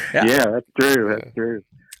 Yeah, that's true. That's true.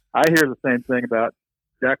 I hear the same thing about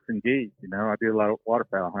ducks and geese. I do a lot of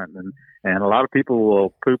waterfowl hunting, and a lot of people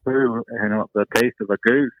will poo-poo the taste of a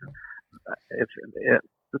goose.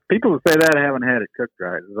 People who say that haven't had it cooked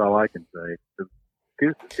right is all I can say. The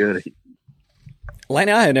goose is good.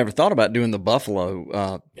 Lanny, I had never thought about doing the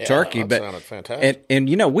buffalo turkey, that sounded fantastic. And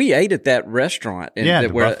we ate at that restaurant.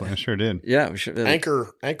 Buffalo, I sure did. Yeah,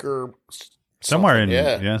 Anchor. Somewhere in New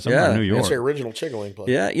York. That's the original chicken wing place.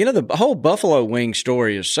 Yeah, the whole buffalo wing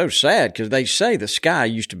story is so sad because they say the sky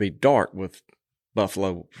used to be dark with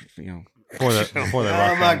buffalo. Before they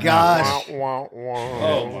oh my gosh!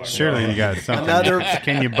 Surely you got something.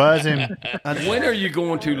 Can you buzz him? When are you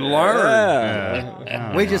going to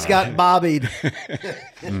learn? We just got bobbied.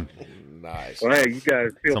 Nice. Well, hey, you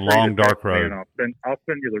guys feel free. It's a long, dark road. I'll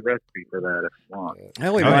send you the recipe for that if you want.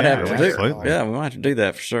 Hell, we might have to do. Absolutely. Yeah, we might have to do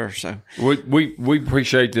that for sure. So we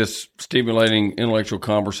appreciate this stimulating intellectual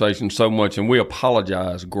conversation so much, and we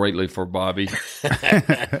apologize greatly for Bobby.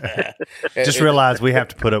 Just realize we have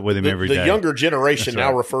to put up with him every day. The younger generation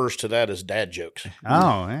now refers to that as dad jokes.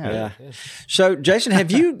 Oh, yeah. So, Jason,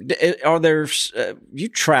 you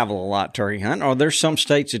travel a lot turkey hunting? Are there some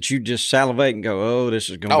states that you just salivate and go, oh, this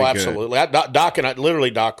is going to be absolutely.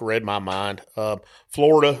 Doc read my mind.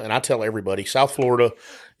 Florida, and I tell everybody, South Florida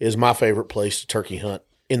is my favorite place to turkey hunt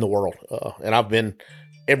in the world. And I've been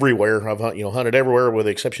everywhere. I've hunted everywhere with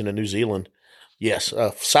the exception of New Zealand. Yes,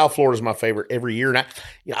 South Florida is my favorite every year. And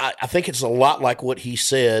I think it's a lot like what he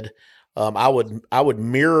said. I would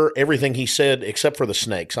mirror everything he said except for the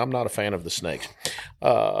snakes. I'm not a fan of the snakes.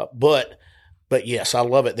 But yes, I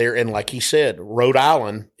love it there. And like he said, Rhode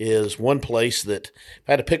Island is one place that if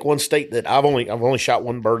I had to pick one state that I've only shot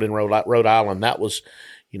one bird in Rhode Island. That was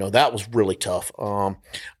really tough.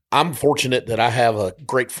 I'm fortunate that I have a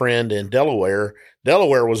great friend in Delaware.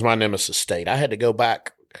 Delaware was my nemesis state. I had to go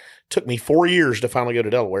back. It took me 4 years to finally go to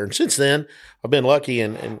Delaware. And since then I've been lucky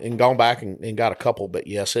and gone back and got a couple, but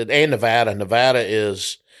yes, and Nevada.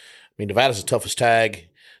 Nevada's the toughest tag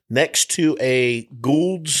next to a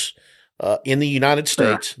Gould's, in the United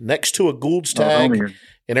States, next to a Gould's tag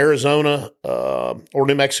in Arizona or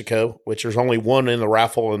New Mexico, which there's only one in the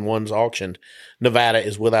raffle and one's auctioned. Nevada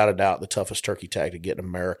is without a doubt the toughest turkey tag to get in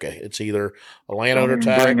America. It's either a landowner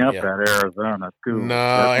tag. Bring up that Arizona. Cool.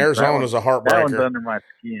 No, Arizona's a heartbreaker. That one's under my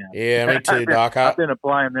skin. Yeah, me too, Doc. I've been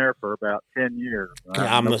applying there for about 10 years.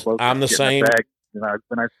 I'm the same.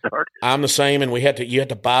 When I started, I'm the same, and you had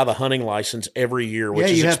to buy the hunting license every year,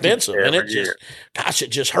 which is expensive, and it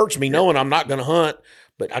just hurts me knowing I'm not going to hunt.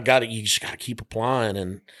 But you just got to keep applying,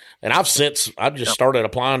 and I've just started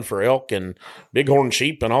applying for elk and bighorn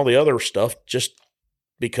sheep and all the other stuff just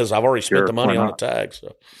because I've already spent the money on the tag.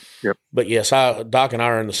 So, yep. But yes, Doc and I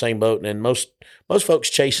are in the same boat, and most folks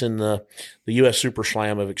chasing the U.S. Super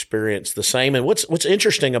Slam have experienced the same. And what's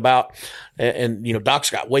interesting about, and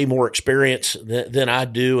Doc's got way more experience than I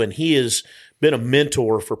do, and he has been a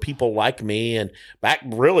mentor for people like me. And back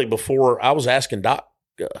really before I was asking Doc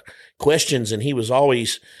questions, and he was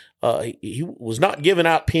always he was not giving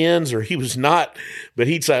out pins, or he was not, but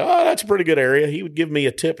he'd say, "Oh, that's a pretty good area." He would give me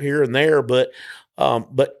a tip here and there, but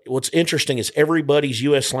But what's interesting is everybody's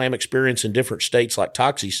U.S. Slam experience in different states, like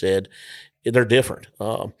Toxie said, they're different.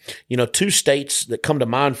 Two states that come to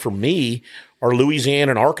mind for me are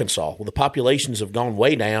Louisiana and Arkansas. Well, the populations have gone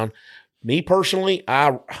way down. Me personally,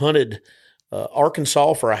 I hunted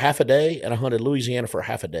Arkansas for a half a day, and I hunted Louisiana for a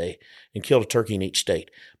half a day and killed a turkey in each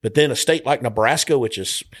state. But then a state like Nebraska, which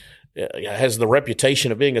has the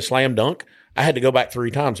reputation of being a slam dunk, I had to go back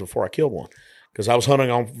 3 times before I killed one because I was hunting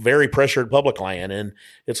on very pressured public land. And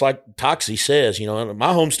it's like Toxie says, in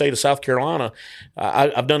my home state of South Carolina,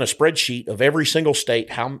 I've done a spreadsheet of every single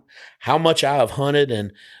state, how much I have hunted.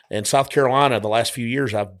 And in South Carolina, the last few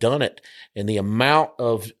years, I've done it. And the amount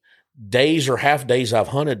of days or half days I've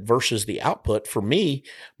hunted versus the output, for me,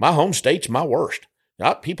 my home state's my worst.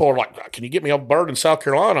 People are like, can you get me a bird in South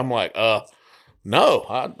Carolina? I'm like, no.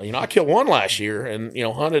 I killed one last year and,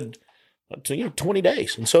 hunted 20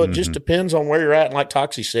 days. And so it just depends on where you're at. And like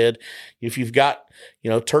Toxie said, if you've got,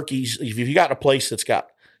 turkeys, if you've got a place that's got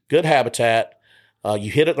good habitat, you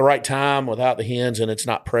hit at the right time without the hens and it's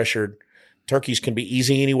not pressured, turkeys can be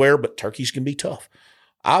easy anywhere, but turkeys can be tough.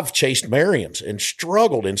 I've chased Merriams and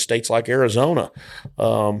struggled in states like Arizona.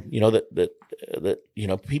 People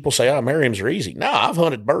say, Merriams are easy. No, I've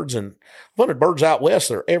hunted birds out west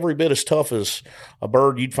that are every bit as tough as a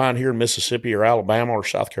bird you'd find here in Mississippi or Alabama or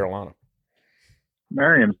South Carolina.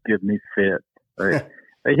 Merriams give me fits. They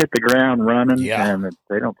hit the ground running, and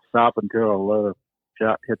they don't stop until a load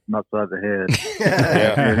shot hits them upside the head.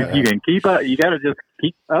 And if you can keep up, you got to just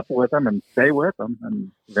keep up with them and stay with them,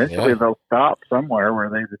 and eventually they'll stop somewhere where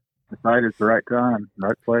they decide it's the right time,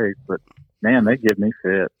 right place. But man, they give me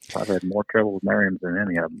fits. I've had more trouble with Merriams than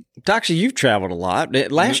any of them. Toxie, you've traveled a lot.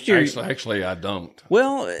 Last year, actually, I don't.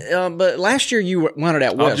 Well, but last year you hunted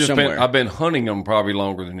out west somewhere. I've been hunting them probably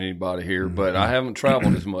longer than anybody here, but I haven't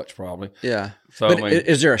traveled as much probably. Yeah. So, but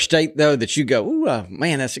is there a state though that you go, ooh,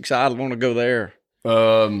 man, that's exciting. I want to go there?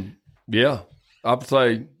 Yeah, I would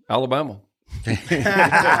say Alabama.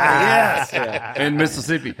 Yes. And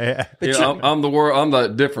Mississippi. But I'm the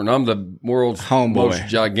world's homeboy, most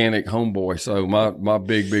gigantic homeboy. So my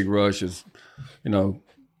big rush is,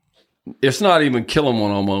 it's not even killing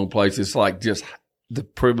one on my own place. It's like just the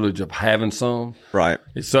privilege of having some. Right.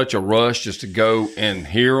 It's such a rush just to go and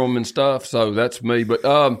hear them and stuff. So that's me. But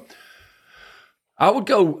I would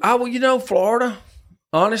Florida.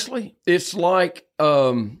 Honestly, it's like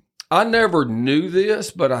I never knew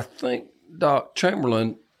this, but I think Doc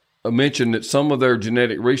Chamberlain mentioned that some of their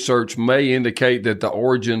genetic research may indicate that the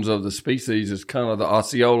origins of the species is kind of the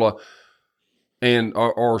Osceola and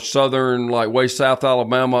or southern, like way south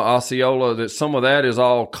Alabama Osceola, that some of that is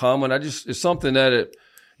all common. It's something that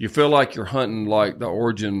you feel like you're hunting like the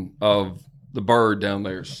origin of the bird down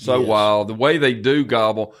there. So wild. The way they do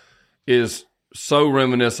gobble is so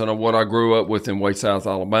reminiscent of what I grew up with in way south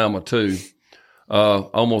Alabama too.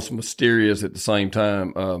 Almost mysterious at the same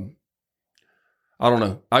time. I don't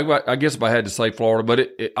know. I guess if I had to say Florida, but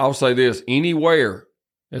I'll say this: anywhere.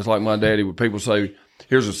 It's like my daddy would. People say,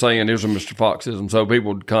 "Here's a saying. Here's a Mr. Foxism." So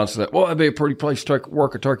people would constantly say, "Well, that'd be a pretty place to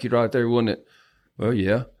work a turkey right there, wouldn't it?" Well,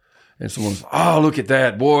 yeah. And someone's, "Oh, look at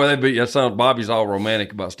that, boy! That sounds." Bobby's all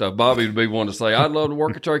romantic about stuff. Bobby would be one to say, "I'd love to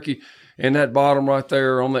work a turkey in that bottom right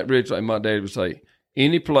there on that ridge." Like my dad would say,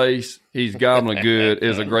 any place he's gobbling good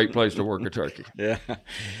is a great place to work a turkey. Yeah.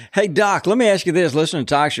 Hey, Doc, let me ask you this. Listening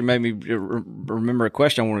to Toxie made me remember a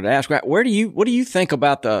question I wanted to ask. What do you think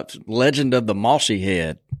about the legend of the Mossy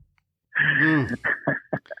Head?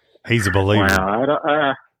 He's a believer.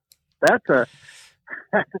 Wow, that's a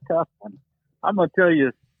tough one. I'm going to tell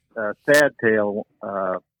you a sad tale.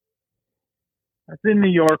 I was in New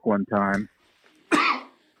York one time,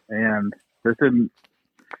 and this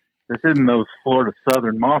isn't those Florida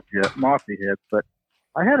Southern mossy heads, but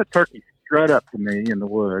I had a turkey strut up to me in the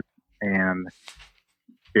woods, and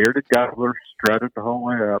bearded gobbler strutted the whole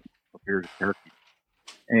way up, a bearded turkey.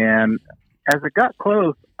 And as it got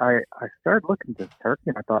close, I started looking at this turkey,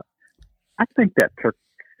 and I thought, I think that turkey's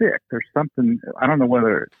sick. There's something, I don't know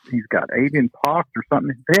whether he's got avian pox or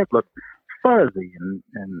something. His head looked fuzzy, and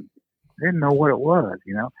I didn't know what it was,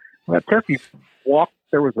 Well, that turkey walked,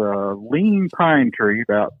 there was a lean pine tree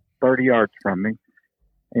about 30 yards from me,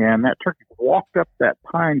 and that turkey walked up that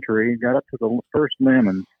pine tree, got up to the first limb,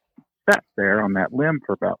 and sat there on that limb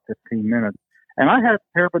for about 15 minutes. And I had a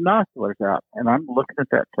pair of binoculars out, and I'm looking at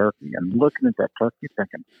that turkey and looking at that turkey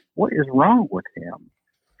thinking, what is wrong with him?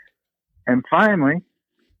 And finally,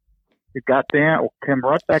 it got down, came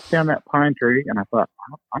right back down that pine tree, and I thought,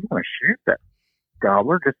 I'm going to shoot that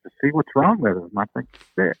gobbler just to see what's wrong with him. I think he's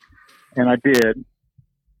sick. And I did,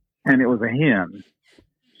 and it was a hen.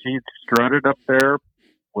 She strutted up there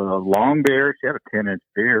with a long beard. She had a 10-inch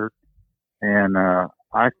beard, and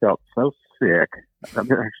I felt so sick. I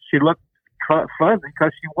mean, she looked fuzzy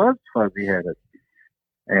because she was fuzzy-headed.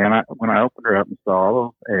 And when I opened her up and saw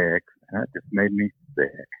all those eggs, that just made me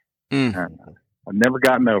sick. And I've never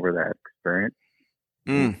gotten over that experience.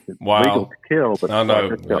 It's legal to kill, but I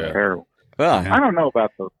just felt terrible. Well, I don't know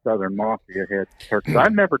about those southern mossy-head turkeys.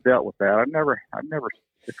 I've never dealt with that. I've never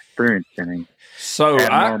experienced any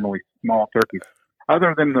abnormally small turkeys.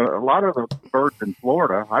 Other than a lot of the birds in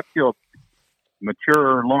Florida, I've killed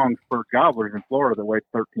mature long-spurred gobblers in Florida that weigh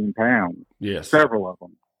 13 pounds. Yes. Several of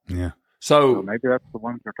them. Yeah. So maybe that's the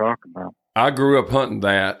ones they're talking about. I grew up hunting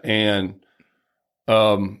that, and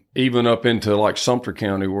even up into like Sumter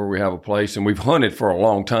County where we have a place, and we've hunted for a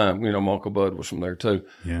long time. You know, my Uncle Bud was from there too.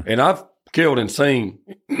 Yeah. And I've killed and seen.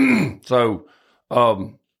 So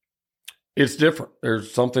it's different.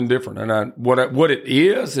 There's something different. And what it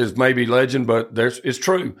is maybe legend, but it's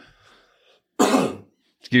true.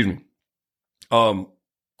 Excuse me.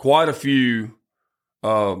 Quite a few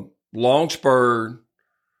long spurred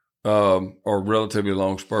or relatively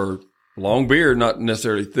long spurred, long beard, not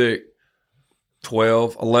necessarily thick,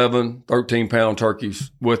 12, 11, 13-pound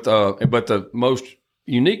turkeys with but the most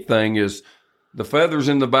unique thing is the feathers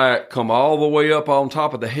in the back come all the way up on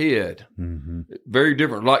top of the head. Mm-hmm. Very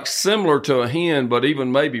different, like similar to a hen, but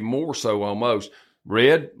even maybe more so almost.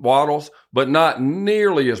 Red wattles, but not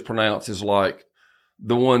nearly as pronounced as like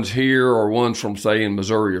the ones here or ones from, say, in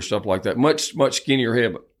Missouri or stuff like that. Much skinnier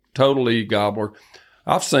head, but totally gobbler.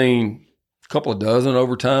 I've seen a couple of dozen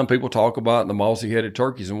over time. People talk about the mossy-headed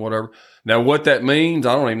turkeys and whatever. Now, what that means,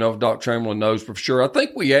 I don't even know if Doc Chamberlain knows for sure. I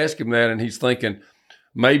think we asked him that, and he's thinking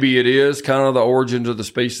maybe it is kind of the origins of the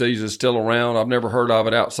species is still around. I've never heard of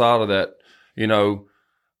it outside of that,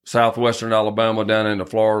 southwestern Alabama down into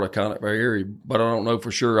Florida kind of area, but I don't know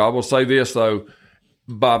for sure. I will say this, though,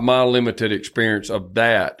 by my limited experience of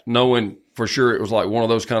that, knowing for sure it was like one of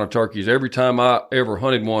those kind of turkeys. Every time I ever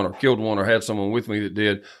hunted one or killed one or had someone with me that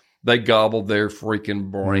did, they gobbled their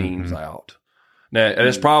freaking brains out. Now,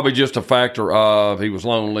 it's probably just a factor of he was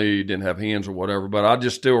lonely, didn't have hens or whatever, but I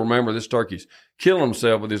just still remember this turkey's killing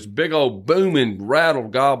himself with this big old booming rattle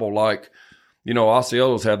gobble like,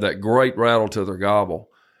 Osceolas have that great rattle to their gobble.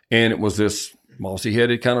 And it was this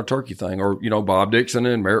mossy-headed kind of turkey thing. Or, Bob Dixon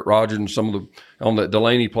and Merritt Rogers and some of on that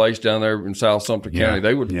Delaney place down there in South Sumter County,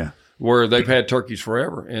 they would where they've had turkeys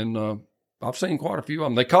forever. And I've seen quite a few of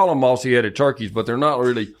them. They call them mossy-headed turkeys, but they're not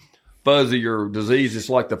really fuzzy or diseased. It's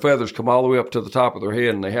like the feathers come all the way up to the top of their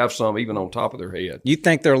head, and they have some even on top of their head. You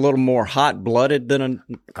think they're a little more hot-blooded than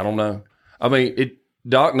I don't know. I mean,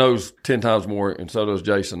 Doc knows 10 times more, and so does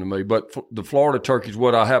Jason and me. But the Florida turkeys,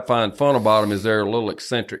 what I find fun about them is they're a little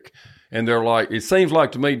eccentric. And they're like, it seems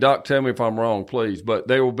like to me, Doc, tell me if I'm wrong, please, but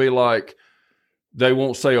they will be like, they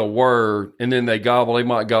won't say a word, and then they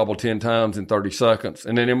might gobble 10 times in 30 seconds,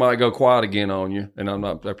 and then they might go quiet again on you, and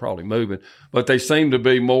they're probably moving. But they seem to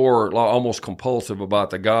be more like almost compulsive about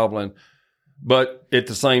the gobbling, but at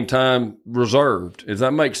the same time, reserved. Does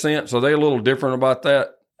that make sense? Are they a little different about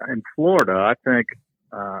that? In Florida, I think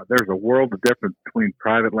there's a world of difference between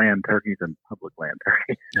private land turkeys and public land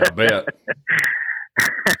turkeys. I bet.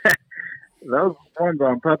 Those ones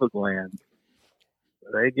on public land,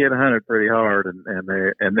 they get hunted pretty hard, and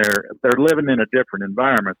they're living in a different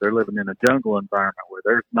environment. They're living in a jungle environment where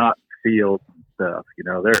there's not fields and stuff.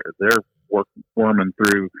 They're swarming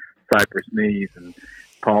through cypress knees and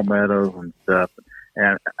palmettos and stuff.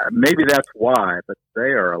 And maybe that's why, but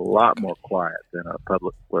they are a lot more quiet than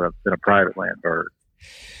a private land bird.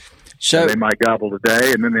 So they might gobble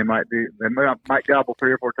today, and then they might gobble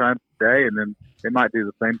 3 or 4 times a day, and then they might do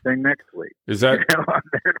the same thing next week. They tend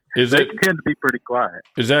to be pretty quiet.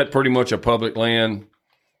 Is that pretty much a public land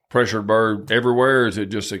pressured bird everywhere, or is it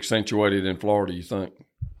just accentuated in Florida, you think?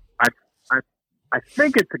 I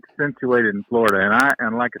think it's accentuated in Florida,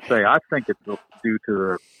 and like I say, I think it's due to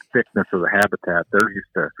the thickness of the habitat. They're used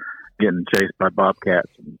to getting chased by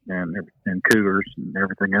bobcats and cougars and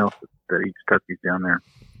everything else that eats turkeys down there.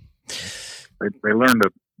 They learn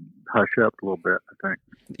to hush up a little bit, I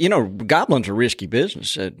think. Gobbling's a risky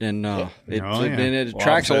business, and it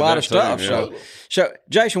attracts a lot of stuff. So,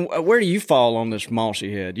 Jason, where do you fall on this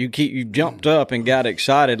mossy head? You jumped up and got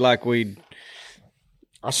excited like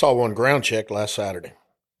I saw one ground check last Saturday,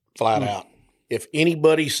 flat out. If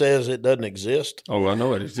anybody says it doesn't exist, I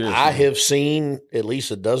know it exists. I have seen at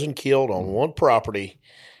least a dozen killed on one property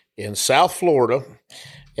in South Florida.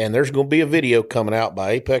 And there's going to be a video coming out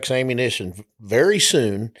by Apex Ammunition very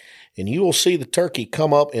soon, and you will see the turkey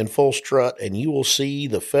come up in full strut, and you will see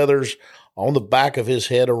the feathers on the back of his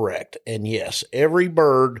head erect. And yes, every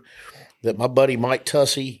bird that my buddy Mike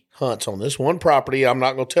Tussey hunts on this one property, I'm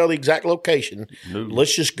not going to tell the exact location. No.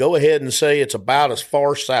 Let's just go ahead and say it's about as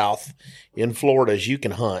far south in Florida as you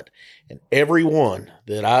can hunt. And every one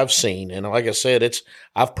that I've seen, and like I said,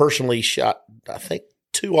 I've personally shot, I think,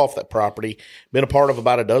 2 off that property, been a part of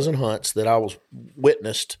about a dozen hunts that I was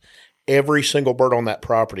witnessed. Every single bird on that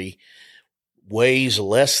property weighs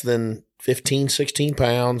less than 15, 16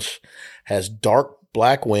 pounds, has dark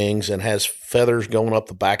black wings, and has feathers going up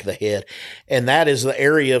the back of the head. And that is the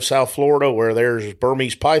area of South Florida where there's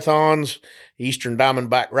Burmese pythons, eastern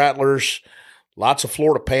diamondback rattlers, lots of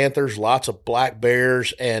Florida panthers, lots of black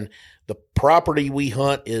bears, and the property we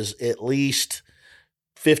hunt is at least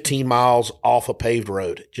 15 miles off a paved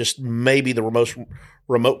road, just maybe the most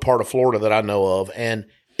remote part of Florida that I know of. And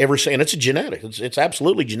it's a genetic. It's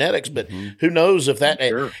absolutely genetics, but who knows if that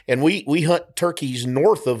sure. And we hunt turkeys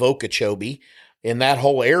north of Okeechobee in that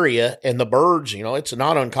whole area, and the birds, it's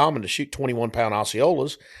not uncommon to shoot 21-pound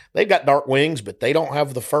Osceolas. They've got dark wings, but they don't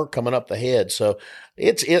have the fur coming up the head. So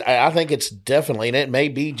I think it's definitely, and it may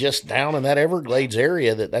be just down in that Everglades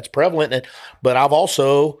area that's prevalent. But I've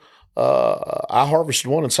also I harvested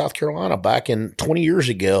one in South Carolina back in 20 years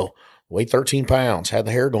ago. Weighed 13 pounds, had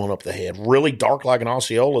the hair going up the head, really dark like an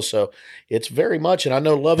Osceola. So it's very much, and I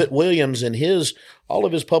know Lovett Williams in all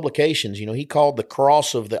of his publications, he called the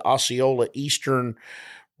cross of the Osceola Eastern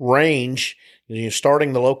Range,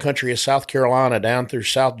 starting the low country of South Carolina down through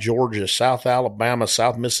South Georgia, South Alabama,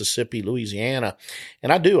 South Mississippi, Louisiana.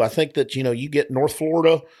 And I think that, you get North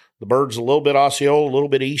Florida, the bird's a little bit Osceola, a little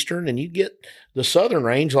bit Eastern, and you get the Southern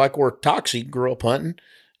range like where Toxie grew up hunting.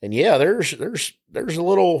 And yeah, there's a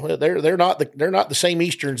little, they're not the same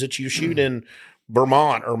Easterns that you shoot in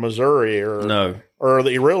Vermont or Missouri or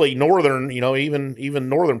the really northern, even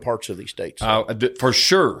northern parts of these states. For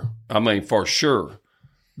sure.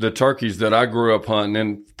 The turkeys that I grew up hunting,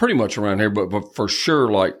 and pretty much around here, but for sure,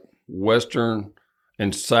 like Western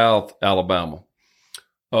and South Alabama,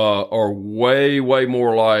 are way, way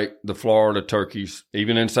more like the Florida turkeys,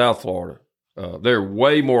 even in South Florida. They're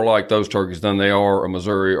way more like those turkeys than they are a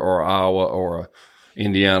Missouri or a Iowa or a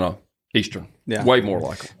Indiana Eastern. Yeah. Way more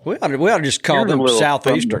like them. We ought to just call them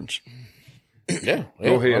Southeasterns. Yeah.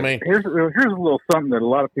 Go ahead. I mean, here's a little something that a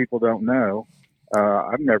lot of people don't know.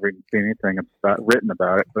 I've never even seen anything written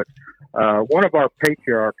about it, but one of our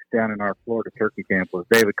patriarchs down in our Florida turkey camp was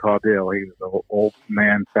David Caudill. He was an old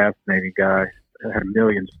man, fascinating guy, had a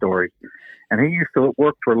million stories. And he used to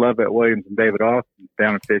work for Lovett Williams and David Austin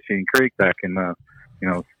down in Fishing Creek back in the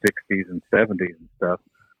 60s and 70s and stuff.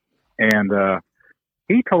 And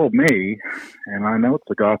he told me, and I know it's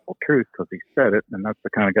the gospel truth because he said it, and that's the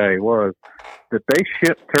kind of guy he was, that they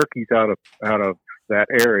shipped turkeys out of that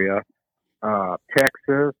area,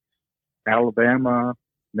 Texas, Alabama,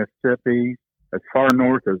 Mississippi, as far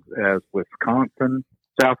north as Wisconsin,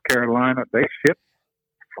 South Carolina. They shipped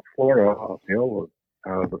Florida out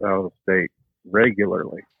of the state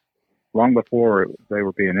regularly, long before they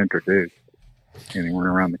were being introduced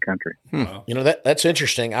anywhere around the country. That's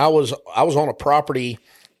interesting. I was on a property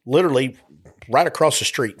literally right across the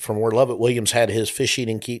street from where Lovett Williams had his fish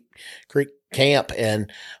eating creek camp,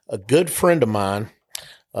 and a good friend of mine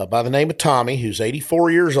by the name of Tommy, who's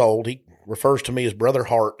 84 years old, he refers to me as Brother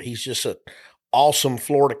Hart. He's just an awesome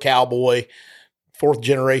Florida cowboy, 4th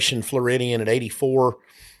generation Floridian at 84.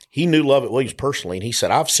 He knew Lovett Williams personally, and he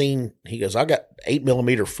said, I got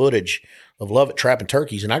 8mm footage of Lovett trapping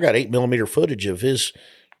turkeys, and I got 8mm footage of his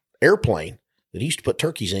airplane that he used to put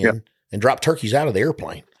turkeys in and drop turkeys out of the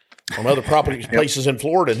airplane on other places in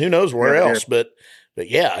Florida, and who knows where else. But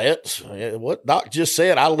yeah, it's what Doc just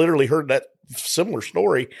said. I literally heard that similar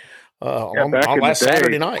story on last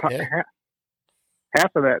Saturday night. Yeah.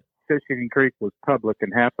 Half of that Fishing Creek was public,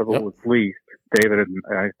 and half of it was leased. David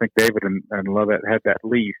and Lovett had that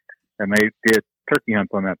leased, and they did turkey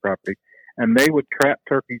hunts on that property. And they would trap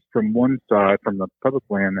turkeys from one side, from the public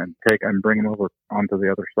land, and bring them over onto the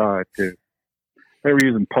other side too. They were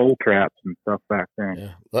using pole traps and stuff back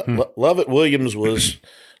then. Yeah. Lovett Williams was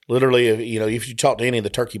literally, if you talk to any of the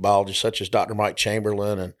turkey biologists, such as Dr. Mike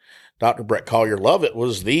Chamberlain and Dr. Brett Collier, Lovett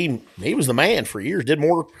was the man for years, did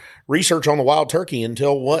more research on the wild turkey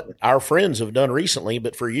until what our friends have done recently.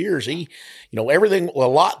 But for years, a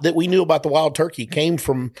lot that we knew about the wild turkey came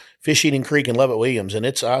from Fish Eating Creek and Lovett Williams. And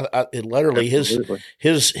it's literally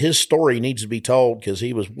his story needs to be told, because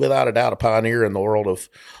he was without a doubt a pioneer in the world of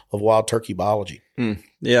wild turkey biology.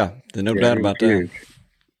 Yeah, there's no doubt about that.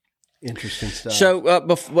 Interesting stuff. So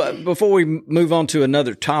before we move on to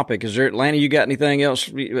another topic, Lanny, you got anything else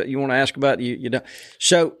you want to ask about? You don't.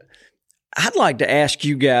 So I'd like to ask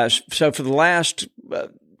you guys. So for the last,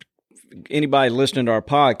 anybody listening to our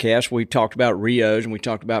podcast, we talked about Rios and we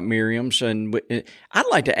talked about Merriam's, and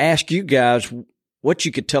I'd like to ask you guys what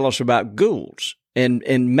you could tell us about Gould's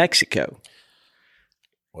in Mexico.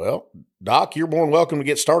 Well, Doc, you're more than welcome to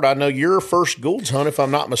get started. I know your first Gould's hunt, if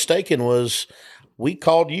I'm not mistaken, was we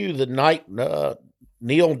called you the night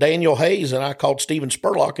Neil Daniel Hayes and I called Steven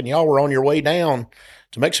Spurlock, and y'all were on your way down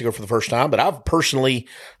to Mexico for the first time. But I've personally,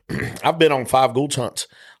 I've been on 5 Gould's hunts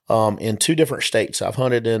in 2 different states. I've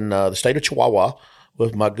hunted in the state of Chihuahua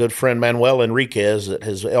with my good friend Manuel Enriquez at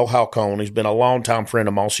his El Halcon. He's been a longtime friend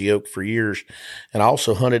of Mossy Oak for years. And I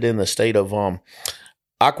also hunted in the state of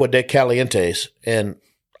Agua de Calientes, and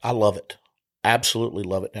I love it. Absolutely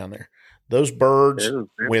love it down there. Those birds,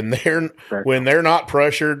 when they're not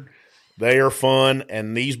pressured, they are fun,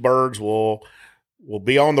 and these birds will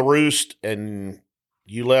be on the roost, and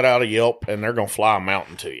you let out a yelp, and they're going to fly a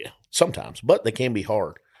mountain to you sometimes, but they can be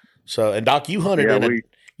hard. So, and Doc, you hunted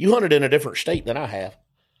in a different state than I have.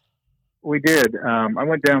 We did. I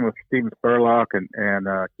went down with Steven Spurlock and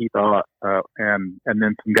Keith Ott, and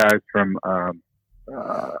then some guys from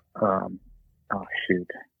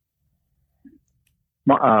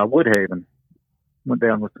Woodhaven. Went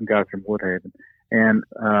down with some guys from Woodhaven, and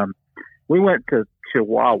we went to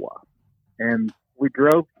Chihuahua, and we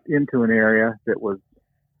drove into an area that was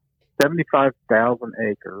 75,000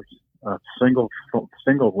 acres, a single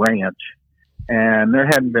ranch, and there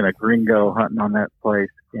hadn't been a gringo hunting on that place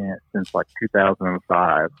since like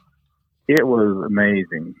 2005. It was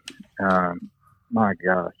amazing. My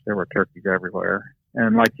gosh, there were turkeys everywhere,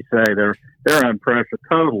 and like you say, they're unpressured,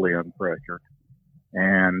 totally unpressured.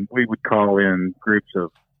 And we would call in groups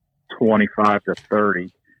of 25 to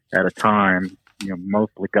 30 at a time,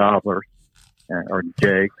 mostly gobblers or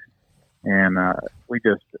jakes. And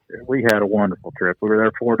we had a wonderful trip. We were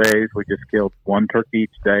there 4 days. We just killed 1 turkey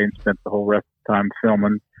each day and spent the whole rest of the time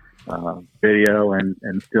filming video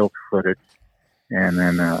and still footage. And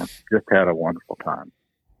then just had a wonderful time.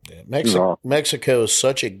 Yeah, Mexico is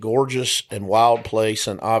such a gorgeous and wild place,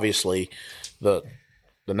 and obviously the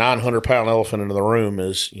 900-pound elephant in the room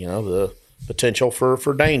is, the potential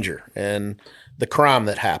for danger and the crime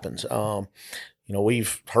that happens.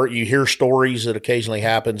 We've heard, you hear stories that occasionally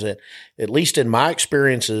happens. And at least in my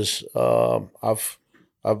experiences, I've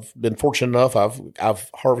been fortunate enough. I've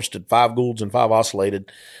harvested 5 Goulds and 5 ocellated,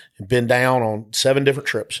 and been down on 7 different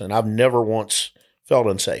trips, and I've never once felt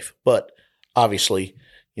unsafe. But obviously,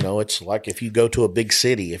 it's like if you go to a big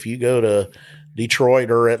city, if you go to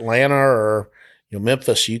Detroit or Atlanta or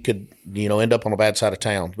Memphis, you could, end up on a bad side of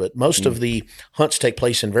town. But most of the hunts take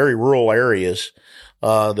place in very rural areas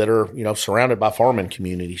that are, surrounded by farming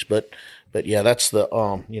communities. But yeah, that's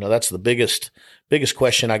the biggest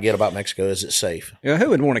question I get about Mexico. Is it safe? Yeah, who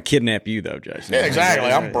would want to kidnap you though, Jason? Yeah,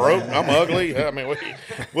 exactly. I'm broke. I'm ugly. I mean,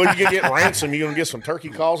 what you get ransom? You gonna get some turkey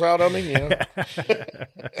calls out of me?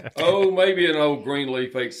 Oh, maybe an old Greenleaf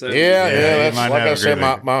 870. Yeah. That's like I said.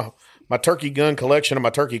 My turkey gun collection and my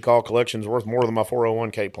turkey call collection is worth more than my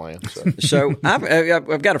 401k plan. So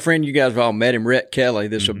I've got a friend, you guys have all met him, Rhett Kelly.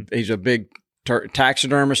 He's a big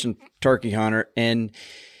taxidermist and turkey hunter, and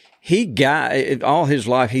all his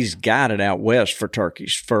life he's guided out west for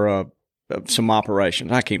turkeys for some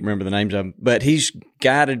operations. I can't remember the names of them, but he's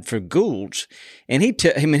guided for Gould's, and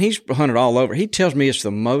he's hunted all over. He tells me it's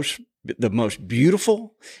the most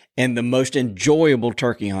beautiful and the most enjoyable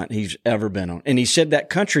turkey hunt he's ever been on. And he said that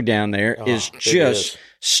country down there is just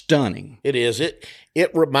stunning. It is. It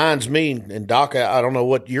reminds me, and Doc, I don't know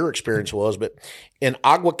what your experience was, but in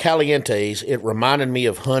Agua Calientes, it reminded me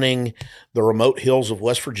of hunting the remote hills of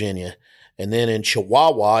West Virginia. And then in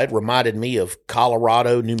Chihuahua, it reminded me of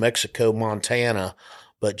Colorado, New Mexico, Montana,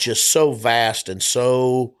 but just so vast and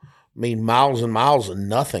so, miles and miles of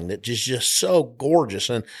nothing that just so gorgeous.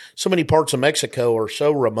 And so many parts of Mexico are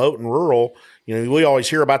so remote and rural. We always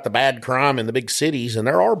hear about the bad crime in the big cities, and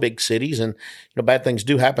there are big cities, and bad things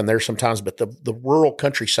do happen there sometimes. But the rural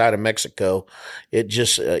countryside of Mexico, it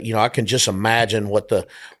just I can just imagine what the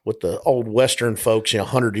old Western folks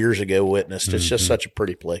 100 years ago witnessed. It's just such a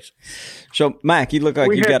pretty place. So, Mac, you look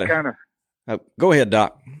like you got go ahead,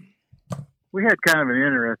 Doc. We had kind of an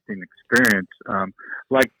interesting experience,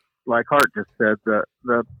 like Hart just said.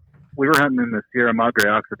 We were hunting in the Sierra Madre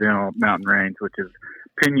Occidental mountain range, which is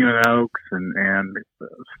pinyon oaks and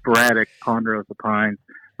sporadic ponderosa pines,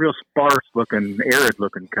 real sparse looking, arid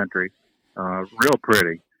looking country, real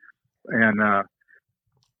pretty. And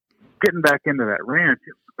getting back into that ranch,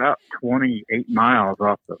 it was about 28 miles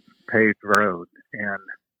off the paved road, and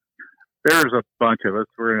there's a bunch of us.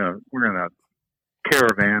 We're in a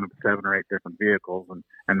caravan of 7 or 8 different vehicles, and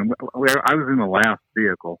I was in the last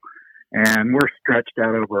vehicle, and we're stretched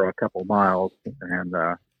out over a couple miles, and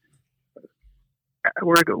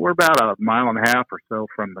we're about a mile and a half or so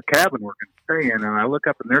from the cabin we're going to stay in, and I look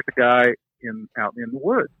up and there's a guy out in the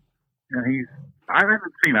woods, and I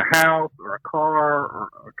haven't seen a house or a car or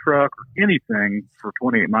a truck or anything for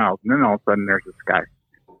 28 miles, and then all of a sudden there's this guy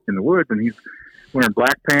in the woods, and he's wearing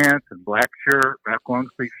black pants and black shirt, black long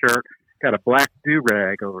sleeve shirt, got a black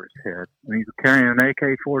do-rag over his head, and he's carrying an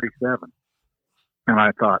AK-47. And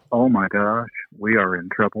I thought, oh my gosh, we are in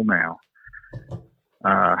trouble now.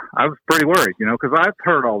 I was pretty worried, because I've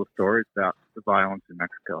heard all the stories about the violence in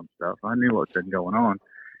Mexico and stuff. I knew what's been going on.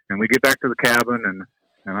 And we get back to the cabin,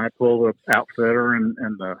 and I pull the outfitter and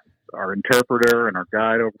our interpreter and our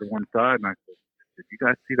guide over to one side, and I said, did you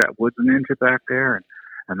guys see that woods ninja back there?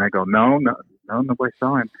 And they go, no, nobody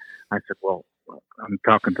saw him. I said, well, I'm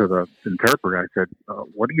talking to the interpreter. I said,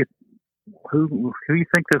 who do you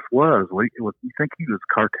think this was? You think he was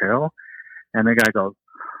cartel? And the guy goes,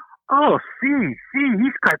 oh,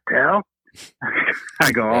 he's cartel.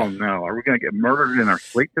 I go, oh no, are we going to get murdered in our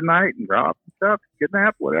sleep tonight and robbed and stuff,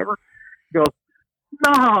 kidnapped, whatever? He goes,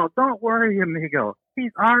 no, don't worry. And he goes,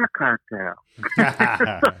 he's our cartel.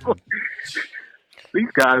 So,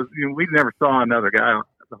 these guys, we never saw another guy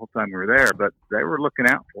the whole time we were there, but they were looking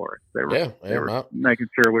out for us. They were making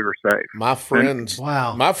sure we were safe. My friends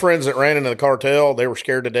that ran into the cartel, they were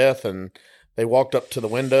scared to death, and they walked up to the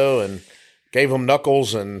window and gave them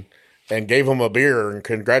knuckles and gave them a beer and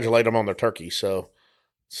congratulated them on their turkey. So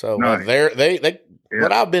nice.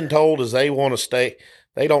 What I've been told is they want to stay.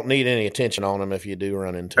 They don't need any attention on them if you do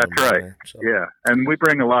run into them. That's right. There, so. Yeah, and we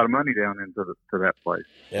bring a lot of money down to that place.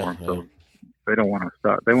 Yeah, so they don't want to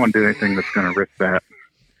stop. They want to do anything that's going to risk that.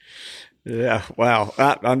 Yeah, wow.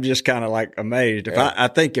 I'm just kind of like amazed. I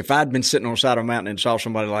think if I'd been sitting on the side of a mountain and saw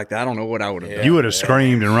somebody like that, I don't know what I would have done. You would have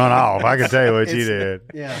screamed and run off. I can tell you what you did.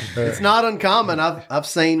 Yeah, it's not uncommon.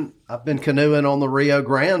 I've been canoeing on the Rio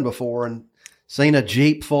Grande before and seen a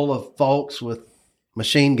Jeep full of folks with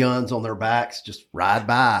machine guns on their backs just ride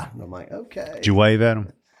by. And I'm like, okay. Did you wave at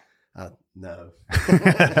them? No.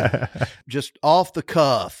 Just off the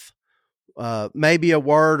cuff. Maybe a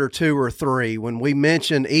word or two or three. When we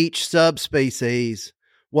mention each subspecies,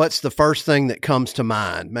 what's the first thing that comes to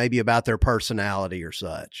mind? Maybe about their personality or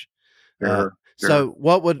such. Sure. So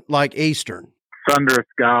what would, like Eastern? Thunderous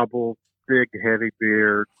gobble, big heavy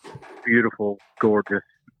beard, beautiful, gorgeous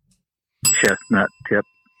chestnut tip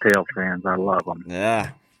tail fans. I love them.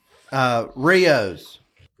 Yeah. Rios.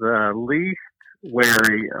 The least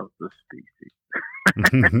wary of the species.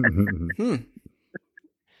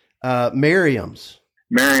 Merriam's.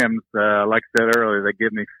 Merriam's, like I said earlier, they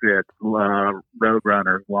give me fits. Road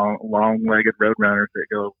runners, long-legged road runners that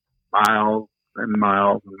go miles and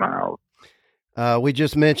miles and miles. We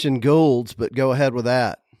just mentioned Goulds, but go ahead with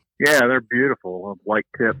that. Yeah, they're beautiful. White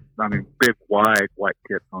tips. Big, wide white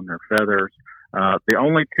tips on their feathers. The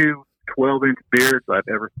only two 12-inch beards I've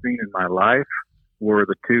ever seen in my life were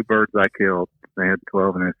the two birds I killed. They had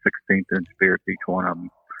 12 and 16-inch beards, each one of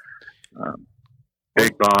them.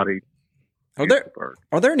 Big bodied.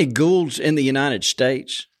 Are there any Goulds in the United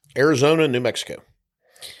States? Arizona, New Mexico.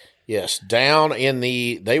 Yes, down in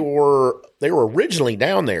they were originally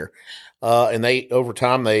down there, and over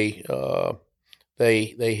time they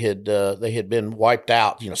had been wiped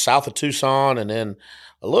out. South of Tucson, and then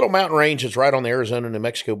a little mountain range that's right on the Arizona New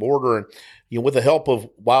Mexico border, and with the help of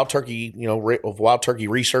wild turkey, of wild turkey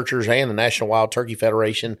researchers and the National Wild Turkey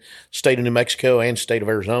Federation, state of New Mexico and state of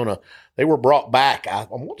Arizona, they were brought back, I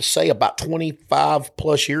want to say about 25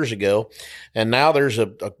 plus years ago. And now there's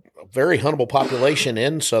a very huntable population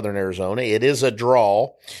in southern Arizona. It is a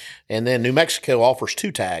draw. And then New Mexico offers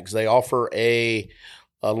two tags. They offer a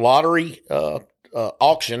lottery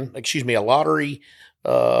auction, a lottery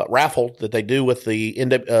raffle that they do with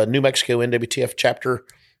the New Mexico NWTF chapter.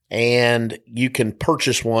 And you can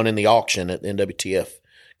purchase one in the auction at the NWTF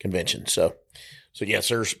convention. So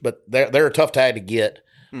yes, but they're a tough tag to get.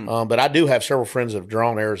 But I do have several friends that have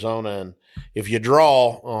drawn Arizona, and if you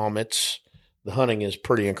draw, the hunting is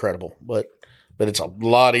pretty incredible. But it's a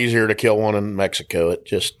lot easier to kill one in Mexico. It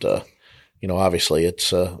just, obviously it's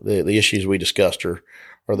the issues we discussed are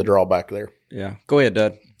the drawback there. Yeah, go ahead,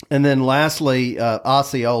 Dud. And then lastly,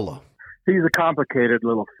 Osceola. He's a complicated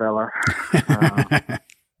little fella.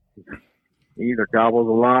 He either gobbles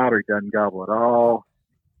a lot or he doesn't gobble at all.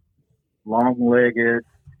 Long-legged,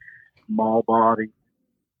 small body,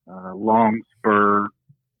 long spur,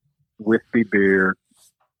 wispy beard.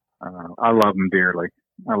 I love him dearly.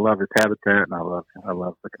 I love his habitat, and I love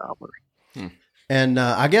the gobblers. And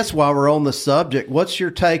I guess while we're on the subject, what's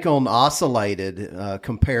your take on oscillated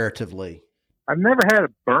comparatively? I've never had a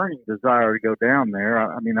burning desire to go down there.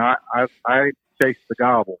 I mean, I chase the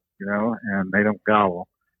gobble, and they don't gobble.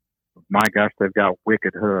 My gosh, they've got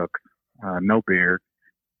wicked hooks, no beard,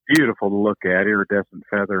 beautiful to look at, iridescent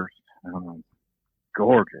feathers,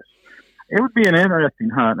 gorgeous. It would be an interesting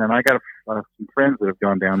hunt, and I got some friends that have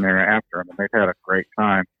gone down there after them, and they've had a great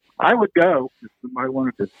time. I would go if somebody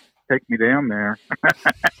wanted to take me down there.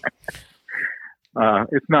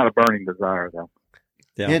 It's not a burning desire, though.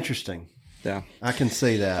 Yeah. Interesting. Yeah, I can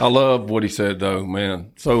see that. I love what he said, though,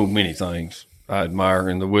 man. So many things I admire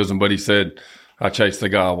in the wisdom, but he said, I chase the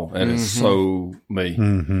gobble, and it's so me.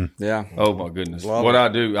 Mm-hmm. Yeah. Oh, my goodness. Love what it. I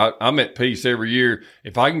do, I'm at peace every year.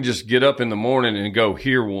 If I can just get up in the morning and go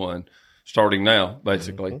hear one, starting now,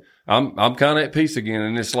 basically, I'm kind of at peace again.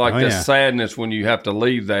 And it's like the sadness when you have to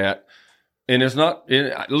leave that. And it's not,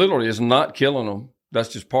 literally, it's not killing them. That's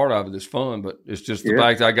just part of it. It's fun, but it's just the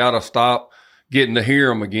fact that I got to stop getting to hear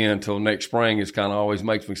them again until next spring is kind of always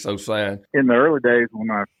makes me so sad. In the early days when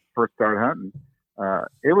I first started hunting,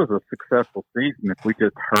 it was a successful season if we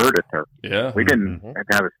just heard a turkey. Yeah. We didn't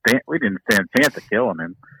we didn't stand a chance of killing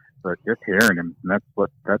him, but just hearing him, and that's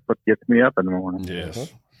what gets me up in the morning.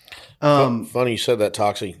 Yes. Funny you said that,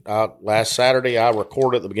 Toxie. Last Saturday, I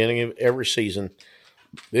recorded at the beginning of every season.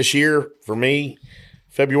 This year, for me,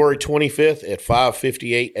 February 25th at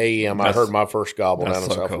 5:58 a.m., I heard my first gobble down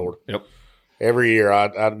in South Florida. Yep. Every year,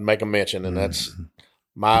 I'd make a mention, and that's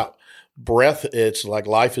my breath. It's like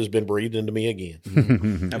life has been breathed into me again.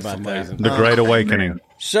 How about that? The Great Awakening.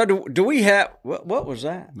 So do we have what was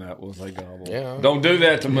that? That was a gobble. Yeah. Don't do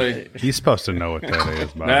that to me. You're supposed to know what that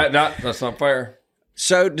is, Bob. That's not fair.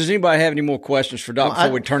 So does anybody have any more questions for Doc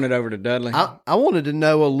before we turn it over to Dudley? I wanted to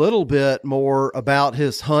know a little bit more about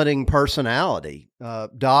his hunting personality.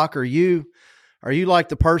 Doc, are you like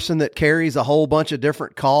the person that carries a whole bunch of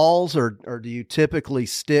different calls, or do you typically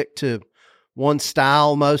stick to one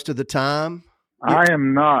style most of the time? I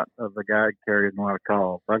am not of the guy who carries a lot of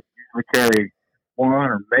calls. I usually carry one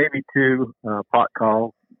or maybe two pot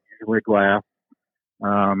calls, usually glass, 2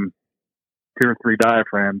 or 3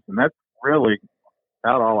 diaphragms, and that's really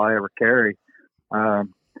about all I ever carry. I'm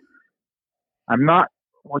not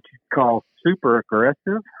what you'd call super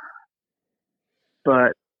aggressive,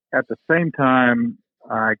 but at the same time,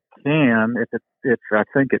 I can if I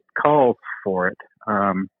think it calls for it.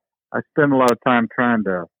 I spend a lot of time trying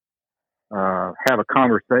to have a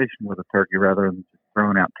conversation with a turkey rather than just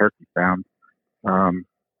throwing out turkey sounds.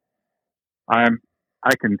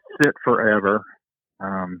 I can sit forever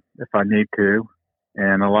if I need to,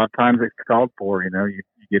 and a lot of times it's called for. You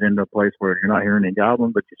get into a place where you're not hearing any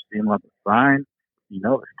gobbling, but you're seeing lots of signs.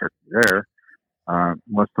 There's turkey there,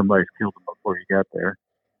 unless somebody's killed them before you got there,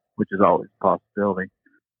 which is always a possibility.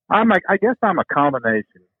 I guess I'm a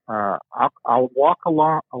combination. I'll walk a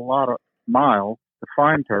lot of miles to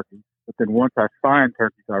find turkeys, but then once I find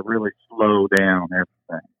turkeys, I really slow down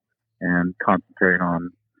everything and concentrate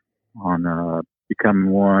on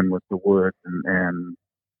becoming one with the woods and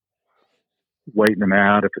waiting them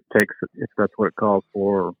out if that's what it calls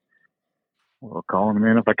for, or calling them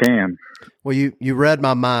in if I can. Well, you read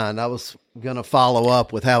my mind. I was going to follow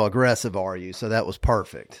up with how aggressive are you, so that was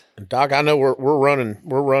perfect. Doc, I know we're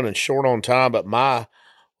running short on time, but my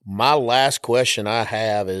last question I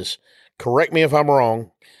have is, correct me if I'm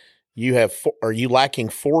wrong, are you lacking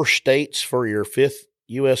 4 states for your 5th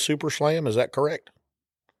U.S. Super Slam? Is that correct?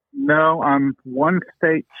 No, I'm 1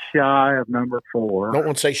 state shy of number 4. Not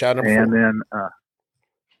 1 state shy of number 4. And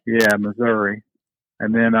then, Missouri.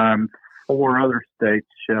 And then I'm 4 other states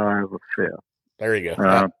shy of a 5th. There you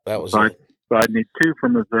go. That was it. So I need 2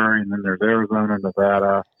 from Missouri, and then there's Arizona,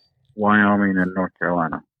 Nevada, Wyoming, and North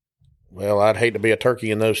Carolina. Well, I'd hate to be a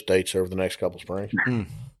turkey in those states over the next couple of springs.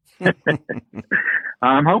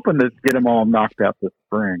 I'm hoping to get them all knocked out this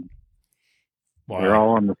spring. Wow. They're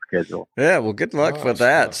all on the schedule. Yeah, well, good luck with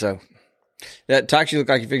that. So, Tox, you look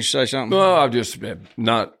like you fixed to say something. No, I just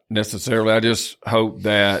not necessarily. I just hope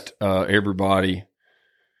that everybody,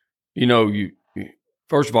 you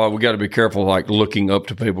first of all, we got to be careful, like looking up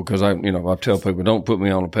to people, because I tell people, don't put me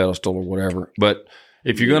on a pedestal or whatever. But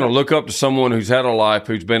if you're going to look up to someone who's had a life,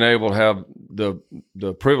 who's been able to have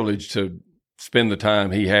the privilege to spend the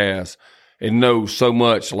time he has, and know so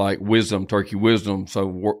much like wisdom, turkey wisdom,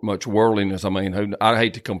 so much worldliness. I mean, I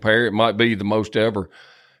hate to compare. It might be the most ever.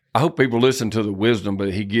 I hope people listen to the wisdom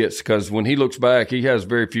that he gets, because when he looks back, he has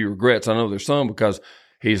very few regrets. I know there's some, because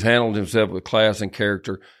he's handled himself with class and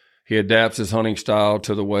character. He adapts his hunting style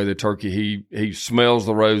to the way the turkey, he smells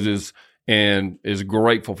the roses and is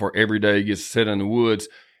grateful for every day he gets to sit in the woods.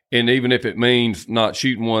 And even if it means not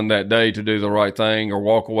shooting one that day to do the right thing or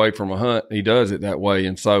walk away from a hunt, he does it that way.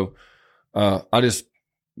 And so I just,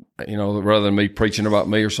 rather than me preaching about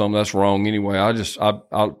me or something, that's wrong anyway.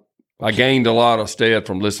 I gained a lot of stead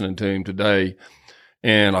from listening to him today,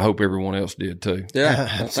 and I hope everyone else did too. Yeah,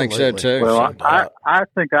 I think so too. Well, I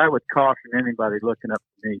think I would caution anybody looking up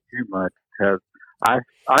to me too much, because I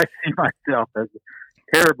see myself as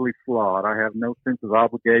terribly flawed. I have no sense of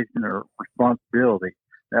obligation or responsibility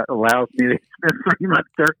that allows me to spend 3 months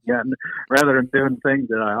turkey hunting rather than doing things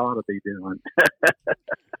that I ought to be doing.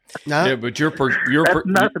 No. Yeah, but That's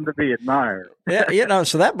nothing to be admired. Yeah,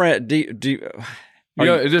 so that, Brent,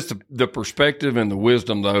 just the perspective and the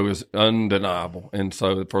wisdom, though, is undeniable. And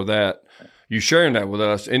so for that, you sharing that with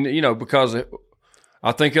us, and, because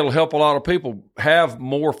I think it'll help a lot of people have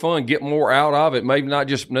more fun, get more out of it, maybe not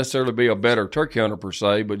just necessarily be a better turkey hunter per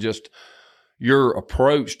se, but just your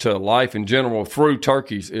approach to life in general through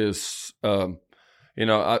turkeys is,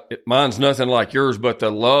 mine's nothing like yours, but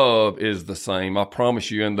the love is the same. I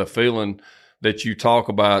promise you. And the feeling that you talk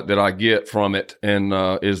about that I get from it and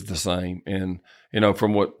is the same. And,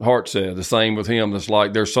 from what Hart said, the same with him. It's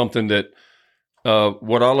like there's something that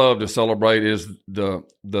what I love to celebrate is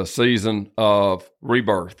the season of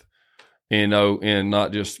rebirth, and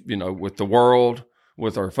not just, with the world,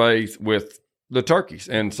 with our faith, with the turkeys.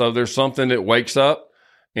 And so there's something that wakes up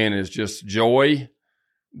and is just joy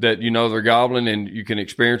that, they're gobbling and you can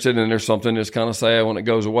experience it. And there's something that's kind of sad when it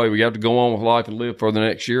goes away. We have to go on with life and live for the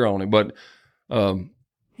next year on it. But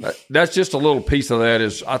that's just a little piece of that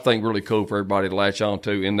is, I think, really cool for everybody to latch on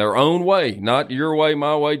to in their own way, not your way,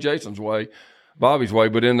 my way, Jason's way, Bobby's way,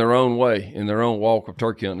 but in their own way, in their own walk of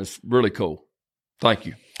turkey hunting. It's really cool. Thank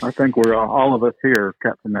you. I think we're all of us here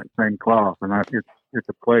cut from that same cloth, and it's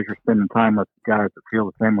a pleasure spending time with guys that feel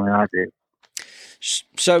the same way I do.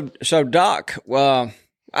 So Doc,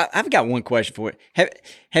 I've got one question for you.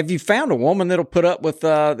 Have you found a woman that'll put up with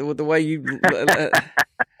the way you?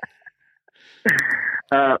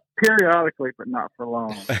 Periodically, but not for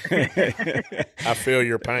long. I feel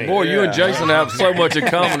your pain. Boy, you and Jason have so much in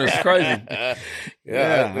common. It's crazy.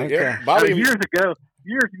 Okay. Bobby, years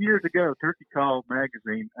and years ago, Turkey Call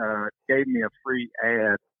magazine gave me a free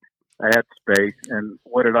ad space, and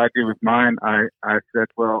what did I do with mine? I said,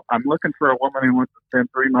 well, I'm looking for a woman who wants to spend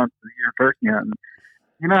 3 months a year turkey hunting.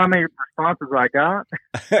 You know how many responses I got?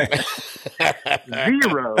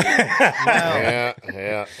 0.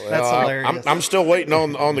 Yeah. Well, That's hilarious. I'm still waiting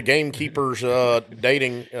on the Gamekeeper's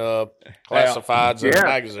dating classifieds in the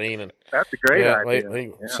magazine, and that's a great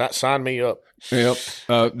idea. Sign me up. Yep.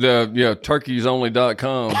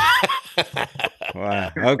 turkeysonly.com.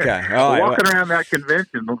 Wow. Okay. All right. Walking around that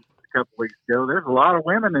convention a couple weeks ago, there's a lot of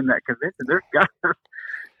women in that convention. There's got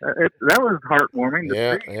that was heartwarming to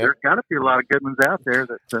see. There's got to be a lot of good ones out there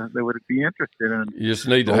that would be interested in. You just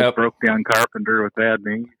need to have broke down carpenter with bad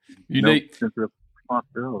knees. You need sense of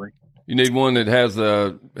responsibility. You need one that has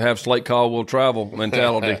the have Slate Call will travel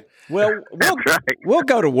mentality. Well, we'll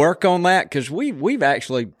go to work on that because we've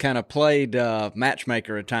actually kind of played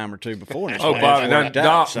matchmaker a time or two before. Oh, Bobby,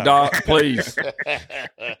 Doc, please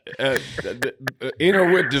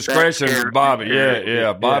enter with discretion, Bobby.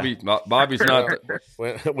 Yeah, Bobby. Bobby's not.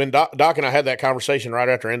 When Doc and I had that conversation right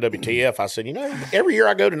after NWTF, I said, every year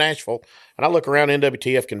I go to Nashville and I look around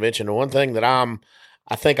NWTF convention, and one thing that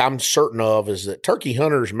I think I'm certain of is that turkey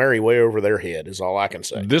hunters marry way over their head is all I can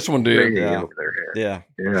say. This one did. Yeah.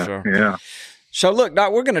 Sure. Yeah. So look,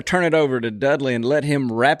 Doc, we're going to turn it over to Dudley and let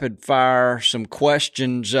him rapid fire some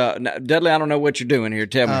questions. Dudley, I don't know what you're doing here.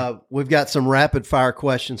 Tell me. We've got some rapid fire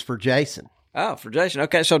questions for Jason. Oh, for Jason.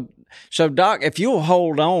 Okay. So Doc, if you'll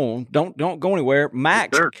hold on, don't go anywhere.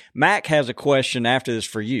 Mac has a question after this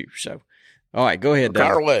for you. So, all right, go ahead,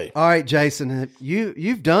 Doc. Away. All right, Jason,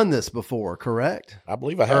 you've done this before, correct? I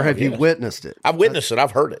believe I have. Or have you witnessed it? I've witnessed it.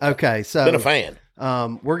 I've heard it. Okay, so been a fan.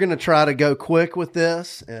 We're going to try to go quick with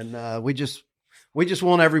this, and we just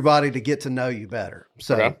want everybody to get to know you better.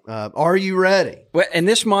 So, Okay. Are you ready? Well, and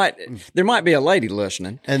there might be a lady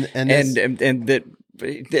listening, And that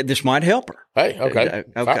this might help her. Hey, okay.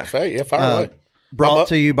 Okay. Fire away. Brought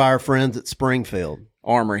to you by our friends at Springfield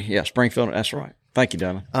Armory. Yeah, Springfield. That's right. Thank you,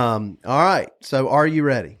 Donna. All right. So, are you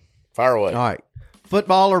ready? Fire away. All right.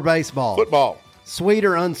 Football or baseball? Football. Sweet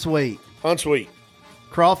or unsweet? Unsweet.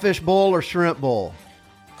 Crawfish bowl or shrimp bowl?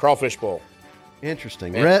 Crawfish bowl.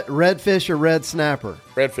 Interesting. Yeah. Redfish or red snapper?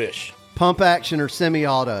 Redfish. Pump action or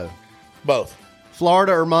semi-auto? Both.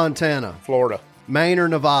 Florida or Montana? Florida. Maine or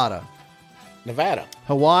Nevada? Nevada.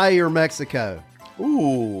 Hawaii or Mexico?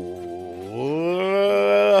 Ooh,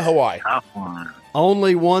 Hawaii. Tough one.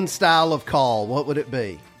 Only one style of call. What would it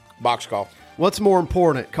be? Box call. What's more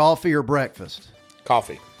important, coffee or breakfast?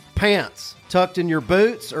 Coffee. Pants tucked in your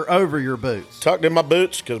boots or over your boots? Tucked in my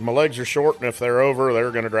boots because my legs are short, and if they're over,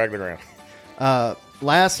 they're going to drag the ground.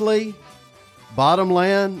 Lastly,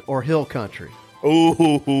 bottomland or hill country?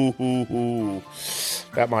 Ooh.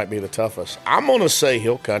 That might be the toughest. I'm going to say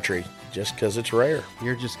hill country just because it's rare.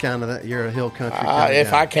 You're just kind of that. You're a hill country kind of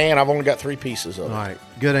If guy. I can, I've only got 3 pieces of it. All right,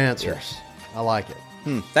 good answers. I like it.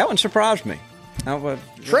 That one surprised me.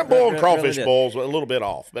 Shrimp bowl and crawfish really did. bowls a little bit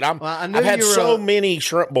off, but I knew I've had you were so a- many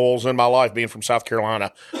shrimp bowls in my life. Being from South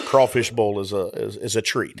Carolina, crawfish bowl is a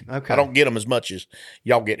treat. Okay. I don't get them as much as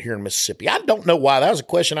y'all get here in Mississippi. I don't know why. That was a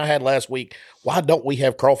question I had last week. Why don't we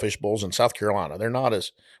have crawfish bowls in South Carolina? They're not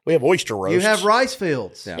as we have oyster roasts. You have rice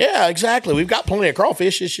fields. Yeah, exactly. We've got plenty of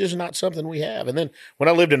crawfish. It's just not something we have. And then when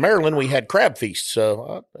I lived in Maryland, we had crab feasts.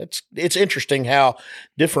 So it's interesting how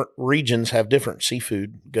different regions have different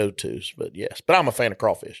seafood go-tos. But I'm a fan of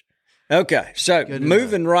crawfish. Okay, so Good to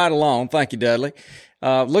moving right along. Thank you, Dudley.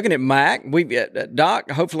 Looking at Mac,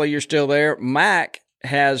 Doc, hopefully you're still there. Mac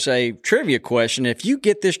has a trivia question. If you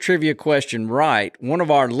get this trivia question right, one of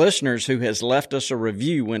our listeners who has left us a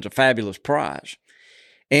review wins a fabulous prize.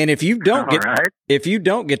 And if you don't get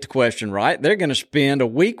the question right, they're going to spend a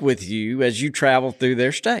week with you as you travel through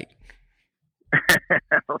their state.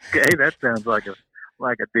 Okay, that sounds like a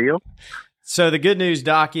deal. So the good news,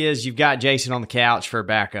 Doc, is you've got Jason on the couch for a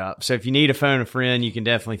backup. So if you need to phone a friend, you can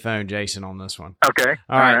definitely phone Jason on this one. Okay.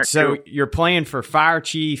 All right. So cool. you're playing for Fire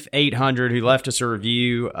Chief 800, who left us a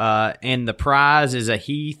review, and the prize is a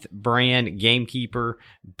Heath brand Gamekeeper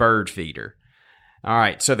bird feeder. All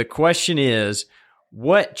right. So the question is,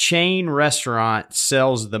 what chain restaurant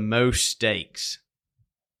sells the most steaks?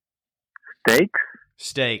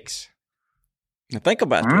 Steaks. Now think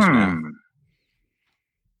about this now.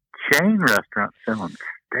 Chain restaurant selling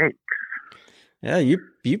steaks. Yeah, you.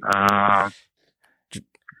 I'd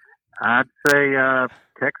say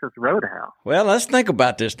Texas Roadhouse. Well, let's think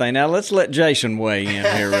about this thing now. Let's let Jason weigh in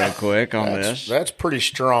here real quick on this. That's pretty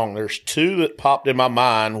strong. There's 2 that popped in my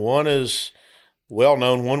mind. One is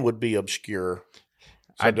well-known. One would be obscure.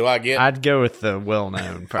 So I'd go with the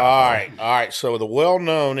well-known. Probably. All right. So the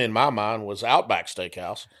well-known in my mind was Outback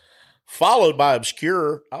Steakhouse, followed by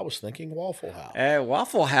obscure. I was thinking Waffle House.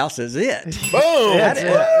 Waffle House is it. Boom!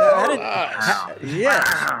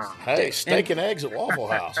 Yes. Hey, steak and eggs at Waffle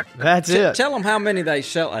House. That's it. Tell them how many they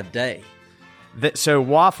sell a day. So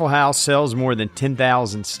Waffle House sells more than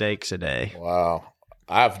 10,000 steaks a day. Wow.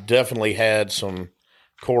 I've definitely had some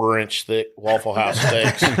 1/4-inch thick Waffle House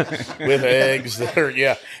steaks with eggs that are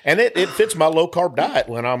and it fits my low carb diet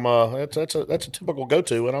when I'm that's a typical go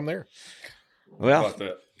to when I'm there. Well,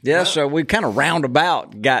 yeah, so we kind of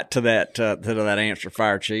roundabout got to that answer,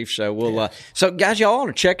 Fire Chief. So we'll so guys, y'all want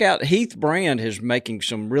to check out Heath Brand is making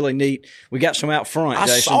some really neat. We got some out front. I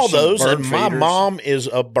Jason, saw some those, bird and my feeders. mom is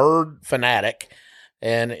a bird fanatic,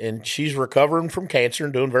 and she's recovering from cancer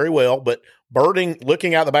and doing very well. But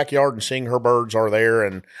looking out the backyard and seeing her birds are there,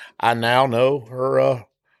 and I now know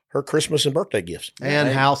her Christmas and birthday gifts And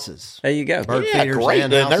houses. There you go. Bird Yeah, feeders great.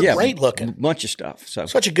 and They're houses. great looking. Bunch of stuff. So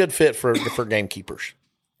Such a good fit for gamekeepers.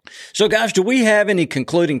 So, guys, do we have any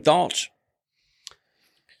concluding thoughts?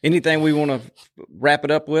 Anything we want to wrap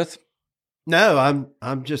it up with? No,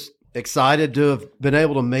 I'm just excited to have been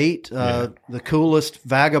able to meet the coolest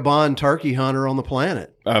vagabond turkey hunter on the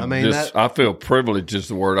planet. I feel privileged is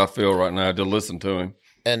the word I feel right now to listen to him.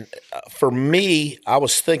 And for me, I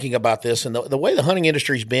was thinking about this, and the way the hunting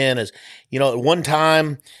industry's been is, at one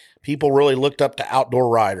time, people really looked up to outdoor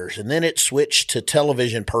writers, and then it switched to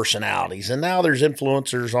television personalities, and now there's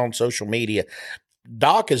influencers on social media.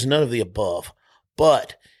 Doc is none of the above,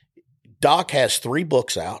 but Doc has 3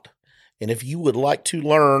 books out, and if you would like to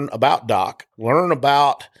learn about Doc, learn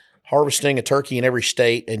about harvesting a turkey in every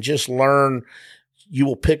state, and just learn, you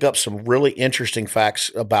will pick up some really interesting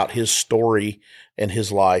facts about his story and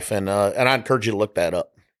his life, and I encourage you to look that up.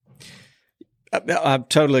 I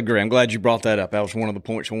totally agree. I'm glad you brought that up. That was one of the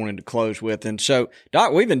points I wanted to close with. And so,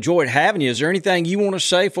 Doc, we've enjoyed having you. Is there anything you want to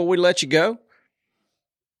say before we let you go?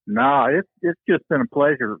 No, it's just been a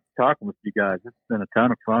pleasure talking with you guys. It's been a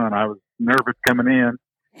ton of fun. I was nervous coming in.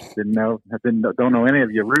 Don't know any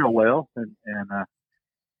of you real well, and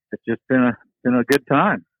it's just been a good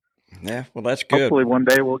time. Yeah, well, that's good. Hopefully, one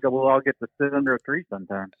day we'll all get to sit under a tree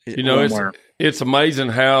sometime. It's amazing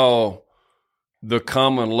how the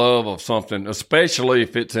common love of something, especially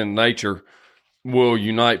if it's in nature, will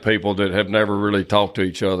unite people that have never really talked to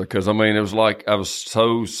each other. Because, it was like I was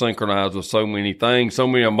so synchronized with so many things, so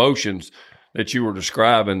many emotions that you were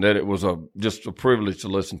describing that it was just a privilege to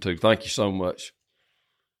listen to. Thank you so much.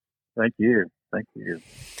 Thank you. Thank you.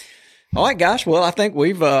 All right, guys. Well, I think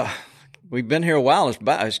we've been here a while.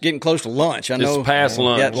 It's getting close to lunch. I know. It's past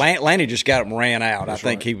lunch. Yeah, Lanny just got up and ran out. I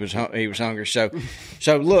think he was hungry.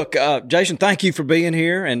 So look, Jason, thank you for being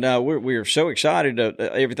here, and we're so excited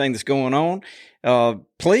everything that's going on.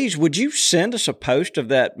 Please, would you send us a post of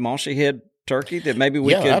that Mossy Head turkey that maybe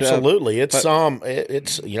we could? Absolutely. It's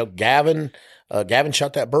Gavin. Gavin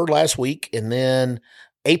shot that bird last week, and then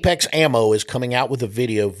Apex Ammo is coming out with a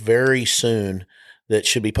video very soon that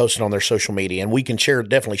should be posted on their social media, and we can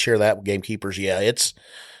definitely share that with gamekeepers. Yeah, it's,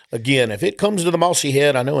 again, if it comes to the Mossy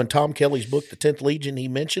Head, I know in Tom Kelly's book, The 10th Legion, he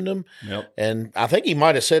mentioned them, and I think he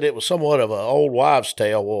might have said it was somewhat of an old wives'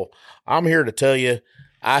 tale. Well, I'm here to tell you,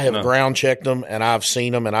 I have ground checked them, and I've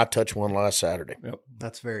seen them, and I touched one last Saturday. Yep.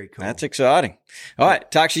 That's very cool. That's exciting. All right,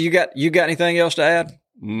 Toxie, you got anything else to add?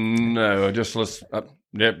 No, just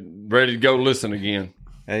ready to go listen again.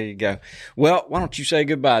 There you go. Well, why don't you say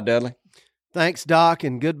goodbye, Dudley? Thanks, Doc,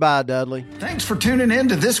 and goodbye, Dudley. Thanks for tuning in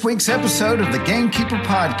to this week's episode of the Gamekeeper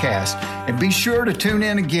Podcast, and be sure to tune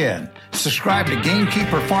in again. Subscribe to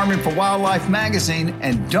Gamekeeper Farming for Wildlife magazine,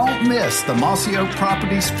 and don't miss the Mossy Oak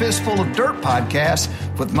Properties Fistful of Dirt podcast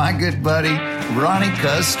with my good buddy, Ronnie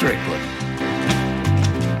Cuz Strickland.